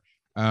shooter.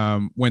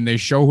 When they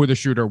show who the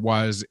shooter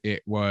was,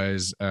 it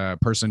was a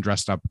person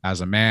dressed up as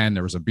a man.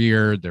 There was a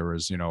beard. There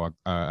was,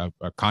 a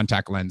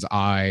contact lens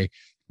eye.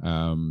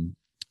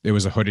 It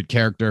was a hooded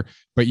character,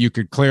 but you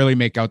could clearly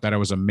make out that it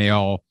was a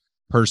male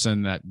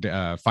person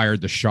that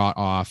fired the shot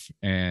off.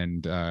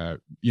 And,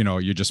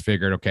 you just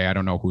figured, okay, I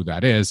don't know who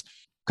that is.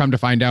 Come to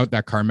find out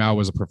that Carmel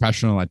was a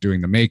professional at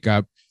doing the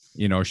makeup.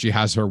 she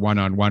has her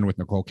one-on-one with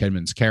Nicole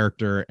Kidman's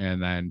character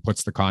and then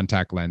puts the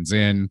contact lens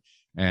in,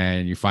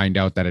 and you find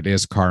out that it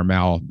is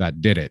Carmel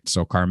that did it.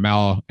 So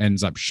Carmel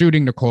ends up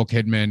shooting Nicole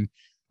Kidman.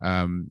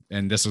 And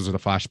this is the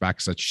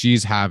flashbacks that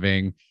she's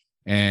having.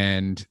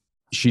 And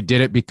she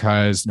did it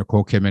because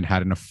Nicole Kidman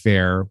had an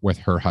affair with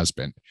her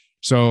husband.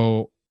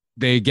 So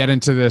they get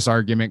into this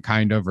argument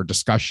kind of, or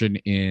discussion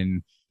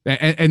and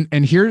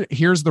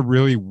here's the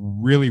really,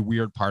 really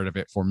weird part of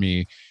it for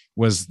me,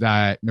 was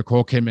that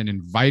Nicole Kidman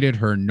invited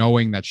her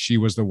knowing that she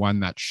was the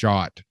one that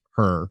shot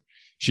her.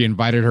 She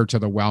invited her to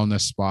the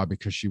wellness spa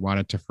because she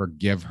wanted to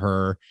forgive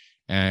her.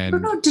 And I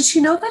don't know, did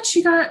she know that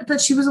she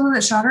was the one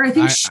that shot her? I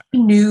think she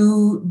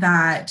knew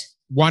that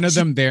one of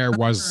them there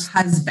was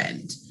her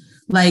husband.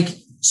 Like,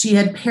 she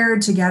had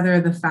paired together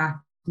the fact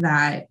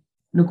that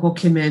Nicole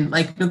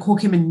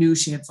Kidman knew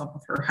she had slept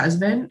with her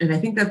husband. And I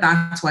think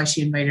that's why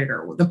she invited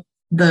her.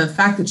 The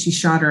fact that she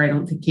shot her, I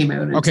don't think came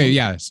out. Okay.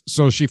 Yes.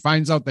 So she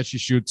finds out that she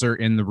shoots her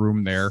in the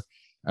room there.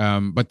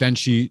 But then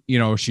she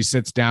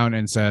sits down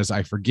and says,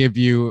 I forgive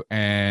you.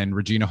 And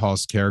Regina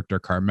Hall's character,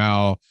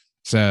 Carmel,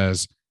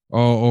 says,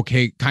 oh,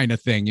 okay, kind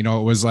of thing. It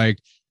was like,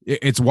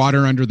 it's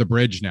water under the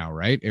bridge now,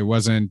 right? It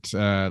wasn't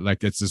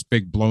like it's this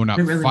big blown up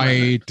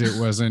fight. It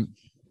wasn't,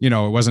 it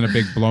wasn't a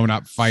big blown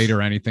up fight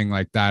or anything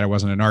like that. It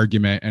wasn't an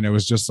argument. And it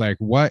was just like,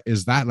 what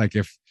is that? Like,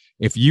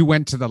 if you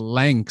went to the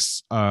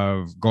lengths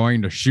of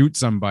going to shoot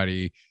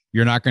somebody,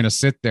 you're not going to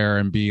sit there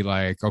and be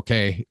like,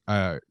 okay,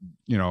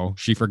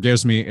 she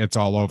forgives me, it's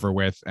all over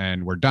with,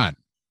 and we're done.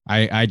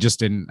 I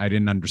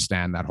didn't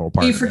understand that whole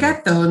part. You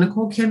forget though,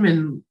 Nicole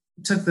Kidman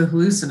took the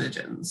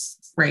hallucinogens,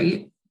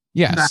 right?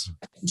 Yes.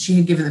 That she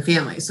had given the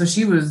family. So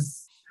she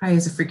was high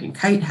as a freaking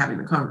kite having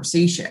the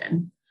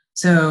conversation.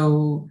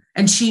 So,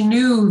 and she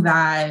knew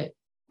that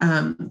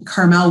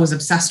Carmel was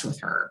obsessed with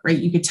her, right?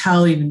 You could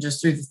tell even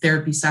just through the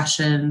therapy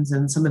sessions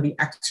and some of the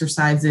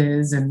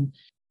exercises. And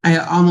I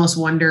almost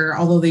wonder,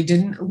 although they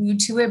didn't allude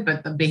to it,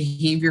 but the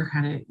behavior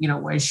kind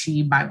of, was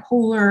she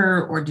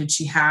bipolar, or did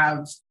she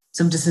have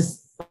some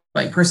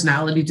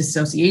personality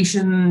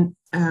dissociation?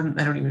 I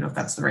don't even know if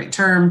that's the right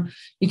term,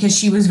 because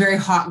she was very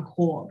hot and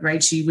cold,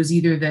 right? She was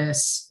either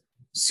this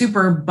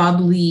super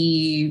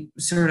bubbly,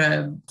 sort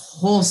of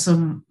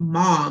wholesome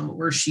mom,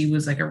 where she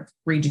was like a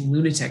raging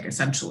lunatic,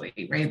 essentially,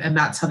 right? And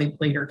that's how they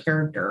played her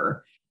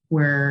character,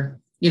 where,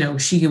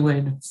 she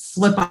would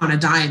flip on a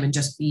dime and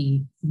just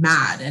be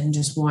mad and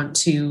just want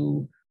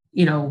to,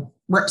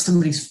 rip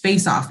somebody's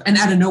face off, and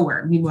out of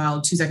nowhere.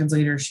 Meanwhile, 2 seconds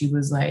later, she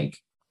was like,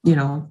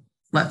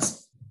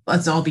 let's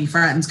all be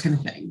friends, kind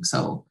of thing.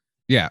 So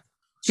yeah,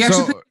 she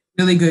actually played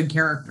a really good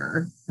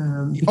character.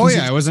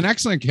 It was an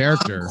excellent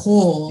character.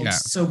 Cold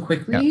so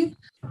quickly.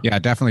 Yeah,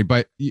 definitely.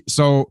 But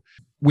so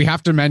we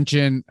have to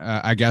mention,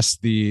 I guess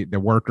the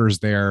workers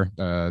there,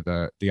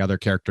 the other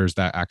characters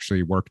that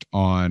actually worked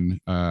on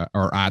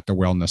or at the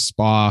wellness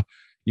spa.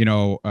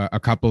 A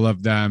couple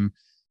of them,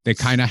 they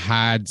kind of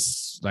had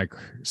like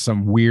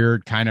some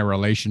weird kind of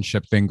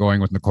relationship thing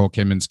going with Nicole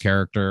Kidman's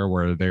character,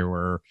 where they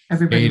were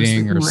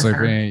dating or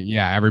sleeping.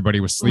 Yeah, everybody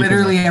was sleeping.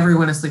 Literally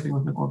everyone is sleeping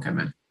with Nicole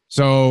Kidman.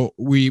 So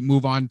we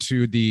move on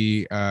to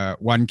the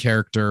one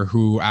character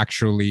who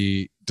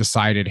actually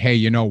decided, hey,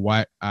 you know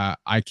what?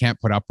 I can't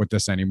put up with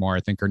this anymore. I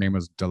think her name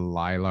was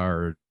Delilah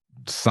or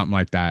something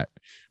like that.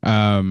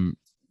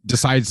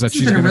 Decides that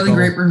she's been a really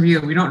great review.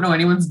 We don't know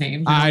anyone's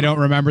names. I don't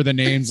remember the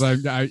names.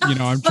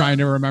 I'm trying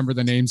to remember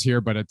the names here,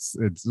 but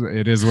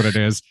it is what it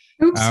is.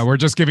 We're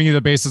just giving you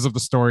the basis of the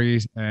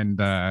story and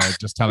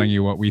just telling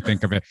you what we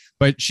think of it.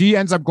 But she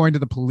ends up going to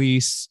the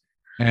police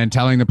and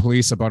telling the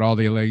police about all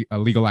the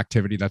illegal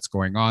activity that's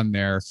going on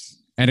there.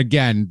 And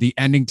again, the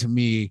ending to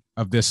me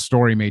of this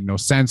story made no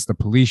sense. The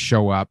police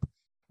show up.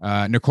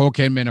 Nicole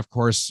Kidman, of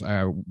course,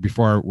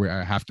 before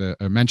I have to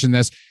mention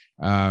this,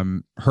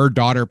 her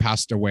daughter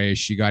passed away.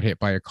 She got hit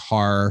by a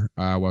car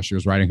while she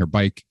was riding her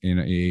bike in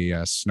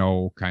a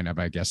snow kind of,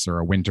 I guess, or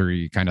a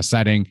wintry kind of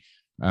setting.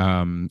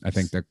 I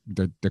think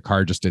the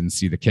car just didn't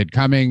see the kid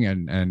coming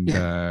and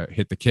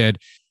hit the kid.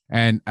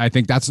 And I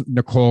think that's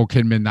Nicole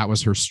Kidman. That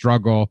was her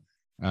struggle.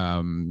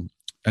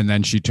 And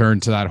then she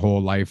turned to that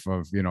whole life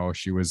of,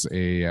 she was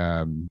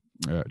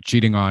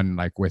cheating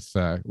on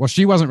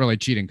she wasn't really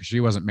cheating because she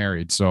wasn't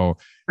married. So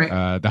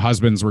the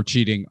husbands were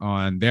cheating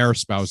on their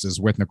spouses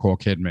with Nicole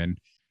Kidman.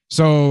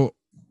 So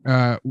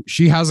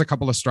she has a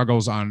couple of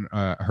struggles on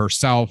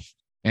herself,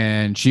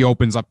 and she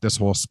opens up this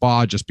whole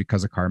spa just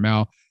because of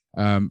Carmel.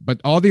 But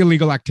all the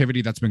illegal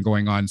activity that's been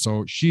going on.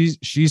 So she's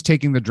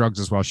taking the drugs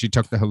as well. She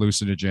took the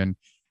hallucinogen.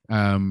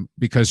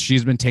 Because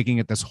she's been taking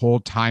it this whole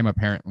time,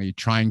 apparently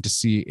trying to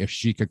see if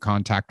she could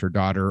contact her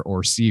daughter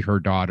or see her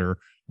daughter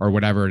or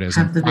whatever it is.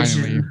 Have the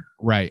vision.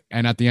 Right.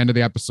 And at the end of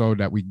the episode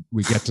that we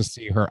get to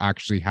see her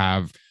actually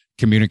have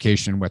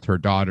communication with her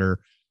daughter,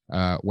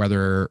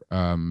 whether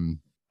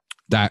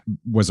that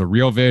was a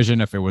real vision,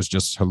 if it was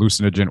just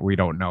hallucinogen, we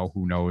don't know,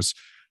 who knows.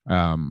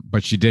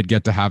 But she did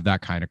get to have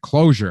that kind of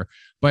closure.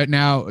 But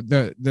now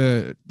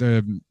the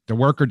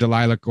worker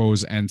Delilah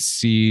goes and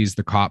sees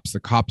the cops. The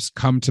cops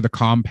come to the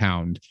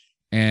compound,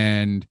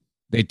 and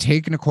They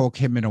take Nicole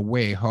Kidman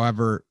away.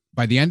 However,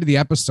 by the end of the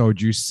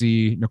episode, you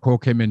see Nicole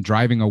Kidman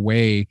driving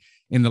away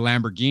in the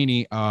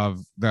Lamborghini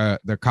of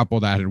the couple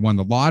that had won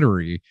the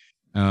lottery.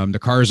 The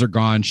cars are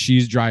gone.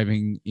 She's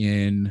driving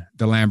in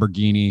the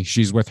Lamborghini.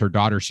 She's with her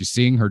daughter. She's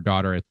seeing her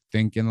daughter, I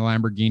think, in the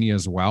Lamborghini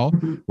as well,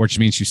 which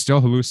means she's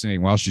still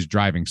hallucinating while she's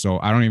driving. So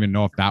I don't even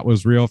know if that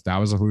was real, if that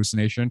was a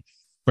hallucination,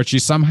 but she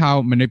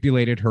somehow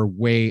manipulated her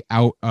way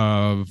out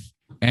of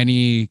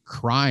any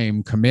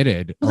crime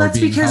committed. Well, that's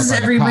because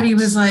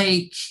everybody's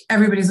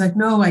like,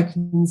 no, I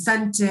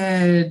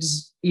consented.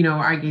 You know,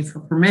 I gave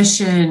her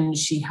permission.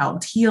 She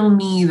helped heal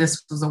me.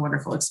 This was a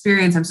wonderful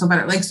experience. I'm so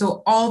better. Like,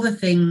 so all the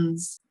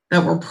things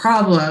that were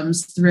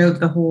problems throughout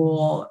the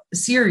whole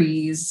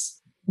series,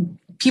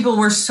 people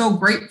were so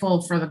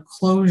grateful for the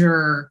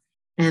closure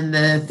and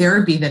the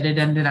therapy that it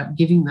ended up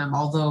giving them,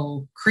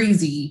 although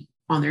crazy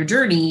on their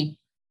journey.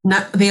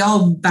 They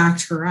all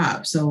backed her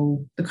up.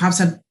 So the cops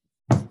had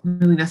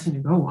really nothing to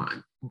go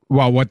on.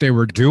 Well, what they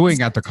were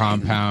doing at the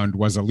compound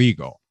was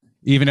illegal.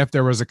 Even if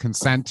there was a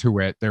consent to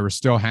it, they were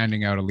still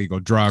handing out illegal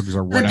drugs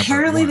or whatever. But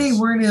apparently they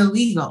weren't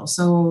illegal.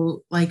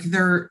 So like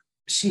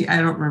I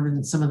don't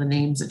remember some of the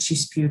names that she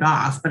spewed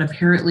off, but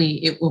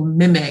apparently it will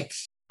mimic,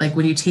 like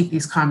when you take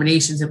these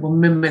combinations, it will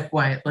mimic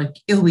what like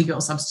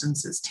illegal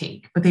substances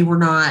take, but they were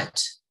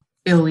not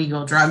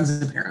illegal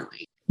drugs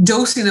apparently.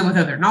 Dosing them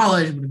without their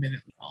knowledge would have been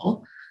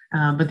illegal.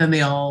 But then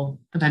they all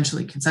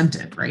eventually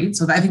consented, right?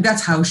 So I think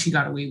that's how she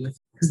got away with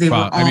it, because they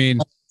were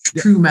all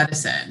true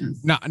medicine.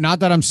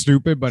 Not that I'm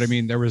stupid, but I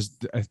mean,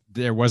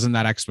 there wasn't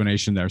that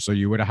explanation there. So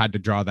you would have had to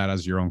draw that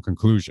as your own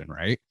conclusion,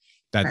 right?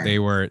 That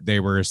right. they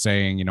were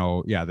saying, you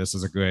know, yeah, this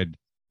was a good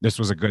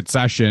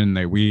session,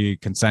 that we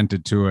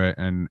consented to it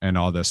and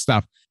all this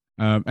stuff.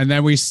 And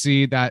then we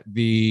see that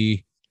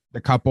the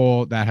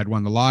couple that had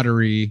won the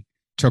lottery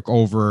took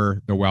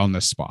over the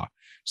wellness spa.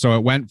 So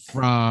it went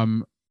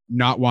from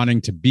not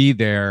wanting to be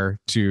there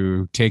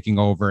to taking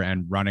over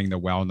and running the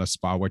wellness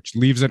spa, which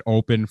leaves it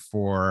open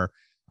for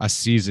a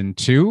season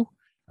 2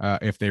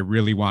 if they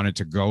really wanted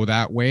to go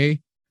that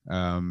way.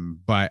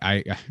 But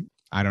I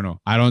don't know.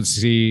 I don't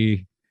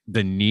see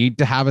the need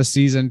to have a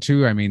season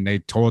 2. I mean, they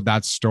told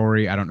that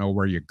story. I don't know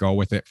where you go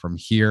with it from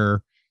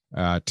here.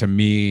 To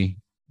me,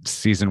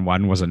 season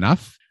 1 was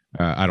enough.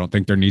 I don't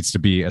think there needs to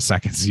be a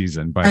second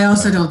season, but I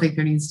also don't think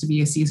there needs to be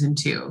a season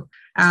 2.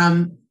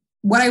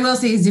 What I will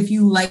say is if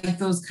you like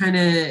those kind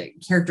of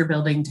character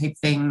building type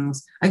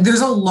things, like there's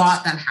a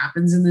lot that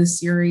happens in this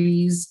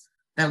series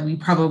that we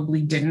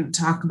probably didn't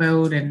talk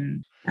about,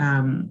 and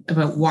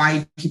about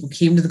why people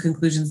came to the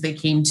conclusions they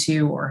came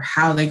to, or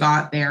how they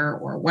got there,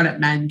 or what it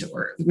meant,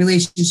 or the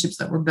relationships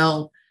that were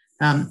built.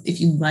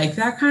 If you like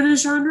that kind of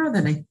genre,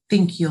 then I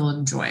think you'll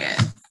enjoy it.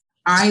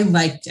 I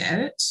liked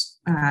it.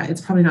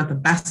 It's probably not the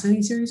best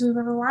miniseries we've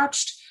ever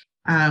watched,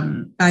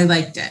 but I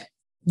liked it.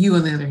 You,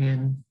 on the other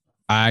hand,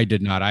 I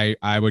did not.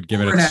 I would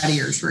give it out of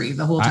your tree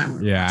the whole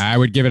time. I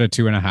would give it a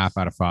 2.5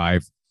 out of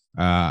 5.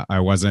 I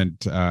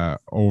wasn't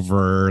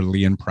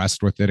overly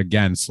impressed with it.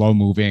 Again, slow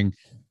moving.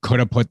 Could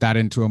have put that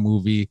into a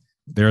movie.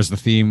 There's the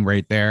theme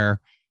right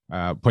there.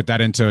 Put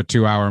that into a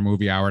 2-hour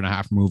movie,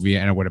 1.5-hour movie,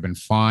 and it would have been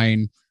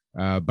fine.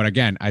 But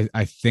again,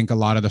 I think a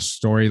lot of the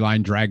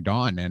storyline dragged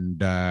on,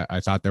 and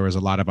I thought there was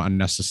a lot of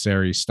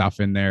unnecessary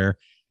stuff in there.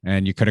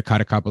 And you could have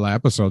cut a couple of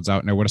episodes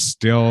out, and it would have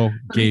still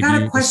gave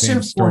you the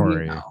same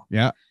story.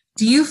 Yeah.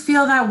 Do you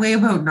feel that way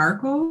about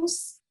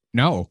Narcos?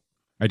 No,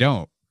 I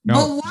don't. No.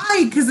 But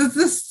why? Because it's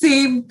the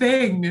same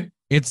thing.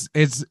 It's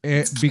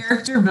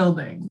character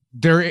building.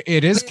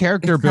 It is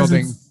character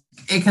building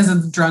because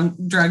of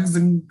drugs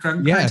and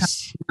drug.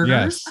 Yes.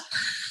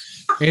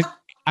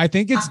 I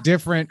think it's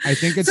different. I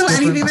think it's so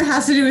different. Anything that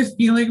has to do with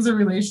feelings or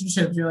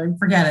relationships, you're like,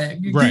 forget it.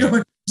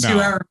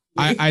 Right.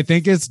 I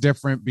think it's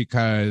different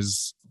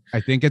because I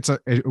think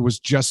it was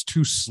just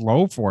too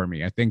slow for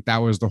me. I think that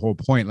was the whole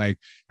point. Like,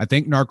 I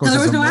think Narcos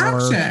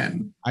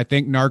action. I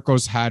think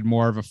Narcos had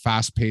more of a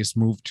fast-paced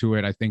move to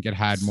it. I think it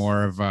had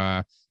more of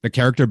the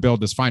character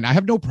build is fine. I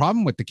have no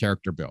problem with the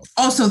character build.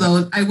 Also,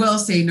 though, I will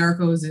say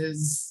Narcos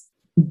is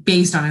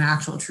based on an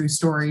actual true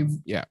story.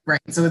 Yeah. Right.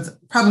 So it's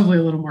probably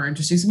a little more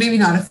interesting. So maybe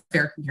not a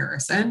fair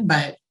comparison,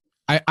 but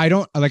I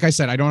don't, like I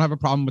said, I don't have a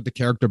problem with the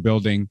character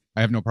building.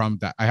 I have no problem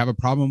with that. I have a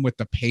problem with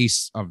the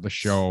pace of the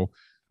show.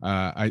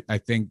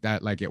 I think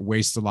that like it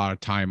wastes a lot of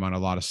time on a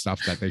lot of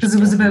stuff that they because it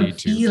was about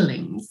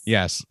feelings.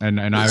 Yes, and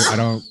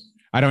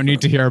I don't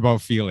need to hear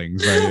about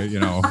feelings. You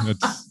know,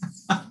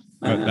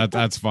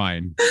 that's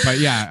fine. But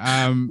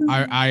yeah,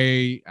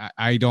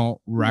 I don't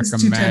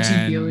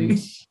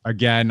recommend.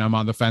 Again, I'm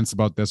on the fence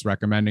about this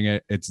recommending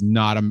it. It's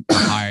not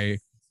a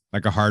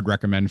hard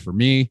recommend for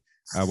me.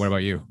 What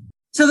about you?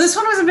 So this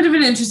one was a bit of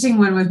an interesting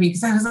one with me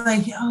because I was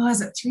like, oh, is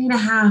it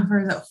 3.5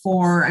 or is it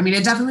 4? I mean,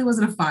 it definitely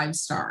wasn't a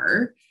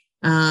 5-star.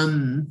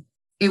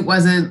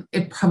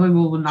 It probably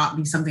will not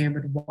be something I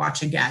would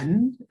watch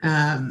again.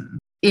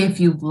 If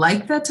you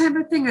like that type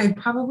of thing, I'd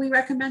probably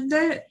recommend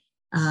it.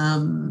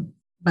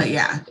 But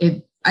yeah,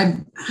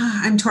 I'm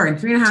torn,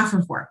 3.5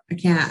 or 4. I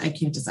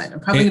can't decide.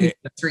 I'm probably going to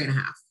get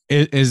 3.5.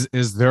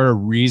 Is there a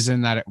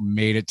reason that it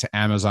made it to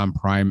Amazon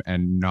Prime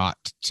and not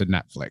to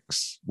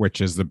Netflix,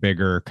 which is the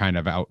bigger kind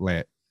of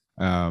outlet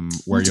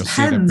where you'll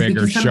see the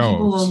bigger shows? Some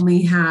people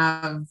only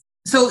have,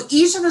 so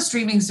each of the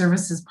streaming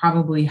services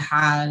probably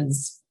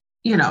has,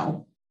 you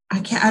know,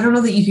 I don't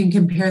know that you can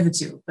compare the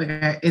two.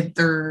 Like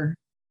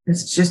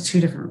it's just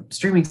two different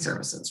streaming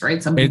services,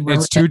 right?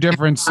 It's two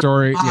different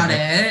stories.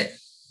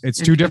 It's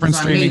two different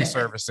streaming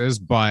services,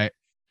 but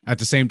at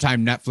the same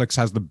time, Netflix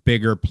has the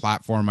bigger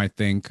platform, I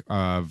think,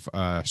 of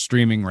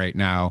streaming right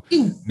now.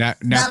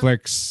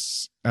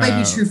 Netflix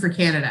might be true for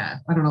Canada.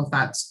 I don't know if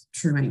that's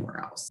true anywhere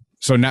else.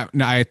 So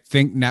I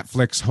think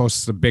Netflix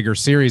hosts the bigger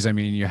series. I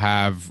mean, you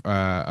have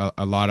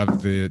a lot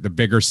of the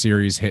bigger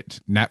series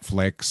hit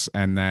Netflix,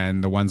 and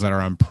then the ones that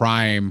are on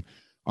Prime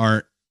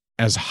aren't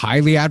as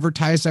highly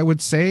advertised, I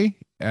would say,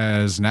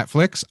 as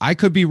Netflix. I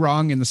could be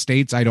wrong in the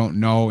States. I don't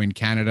know. In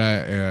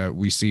Canada,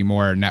 we see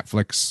more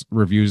Netflix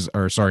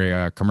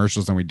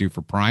commercials than we do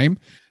for Prime.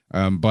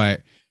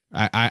 But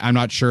I'm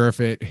not sure if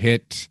it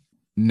hit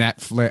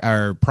Netflix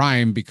or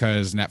Prime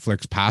because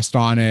Netflix passed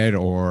on it,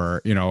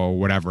 or, you know,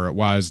 whatever it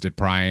was. Did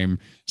Prime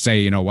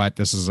say, you know what,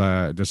 this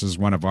is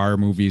one of our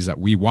movies that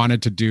we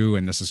wanted to do,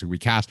 and this is who we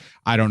cast?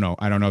 I don't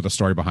know the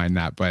story behind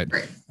that, but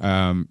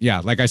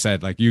yeah, like I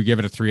said, like you give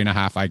it a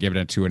 3.5, I give it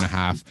a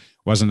 2.5.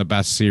 Wasn't the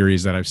best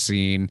series that I've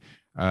seen.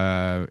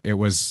 It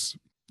was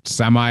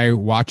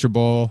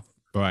semi-watchable,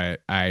 but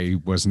I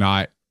was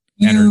not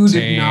You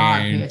did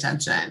not pay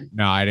attention.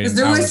 No, I didn't. Because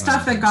there was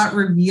stuff that got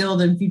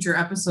revealed in future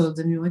episodes,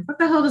 and you're like, what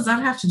the hell does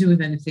that have to do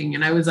with anything?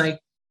 And I was like,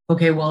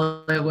 okay,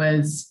 well,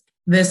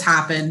 this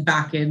happened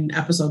back in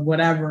episode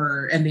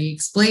whatever, and they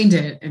explained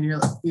it, and you're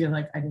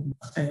like, I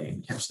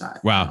didn't catch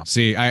that. Wow.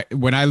 See,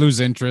 when I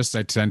lose interest,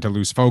 I tend to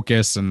lose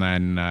focus, and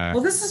then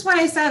well, this is why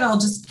I said I'll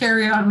just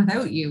carry on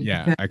without you.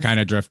 Yeah, I kind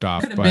of drift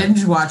off. But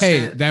binge watch.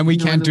 Hey, then we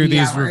can't do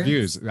these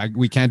reviews.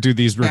 We can't do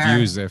these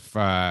reviews if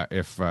I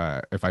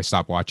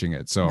stop watching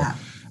it. So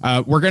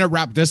we're gonna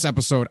wrap this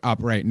episode up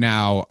right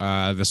now.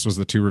 This was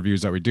the 2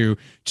 reviews that we do.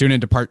 Tune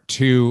into part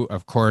 2,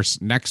 of course,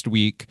 next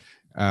week.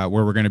 Where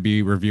we're going to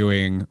be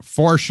reviewing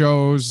 4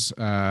 shows.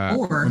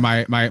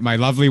 My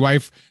lovely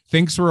wife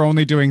thinks we're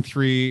only doing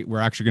 3. We're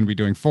actually going to be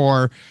doing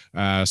 4.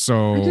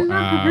 So I did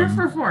not prepare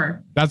for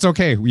 4. That's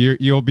okay.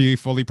 You'll be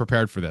fully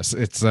prepared for this.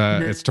 It's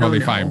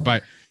totally fine.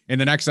 But in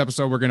the next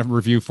episode, we're going to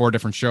review 4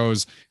 different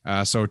shows.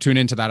 So tune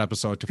into that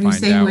episode to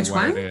find out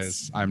what it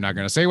is. I'm not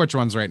going to say which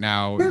ones right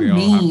now.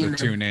 You'll have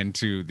to tune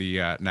into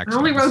the next. I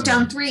only wrote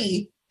down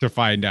 3 to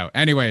find out.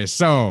 Anyway,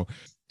 so.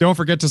 Don't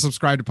forget to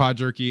subscribe to Pod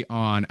Jerky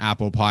on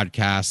Apple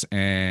Podcasts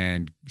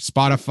and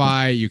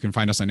Spotify. You can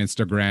find us on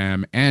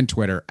Instagram and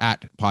Twitter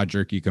at Pod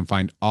Jerky. You can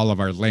find all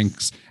of our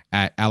links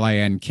at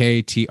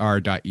linktr.ee/Pod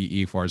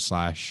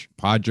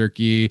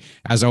Jerky.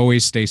 As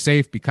always, stay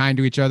safe, be kind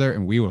to each other,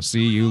 and we will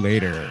see you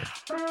later.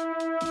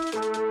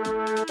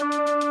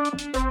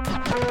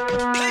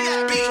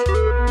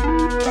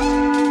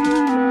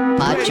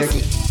 Pod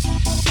Jerky.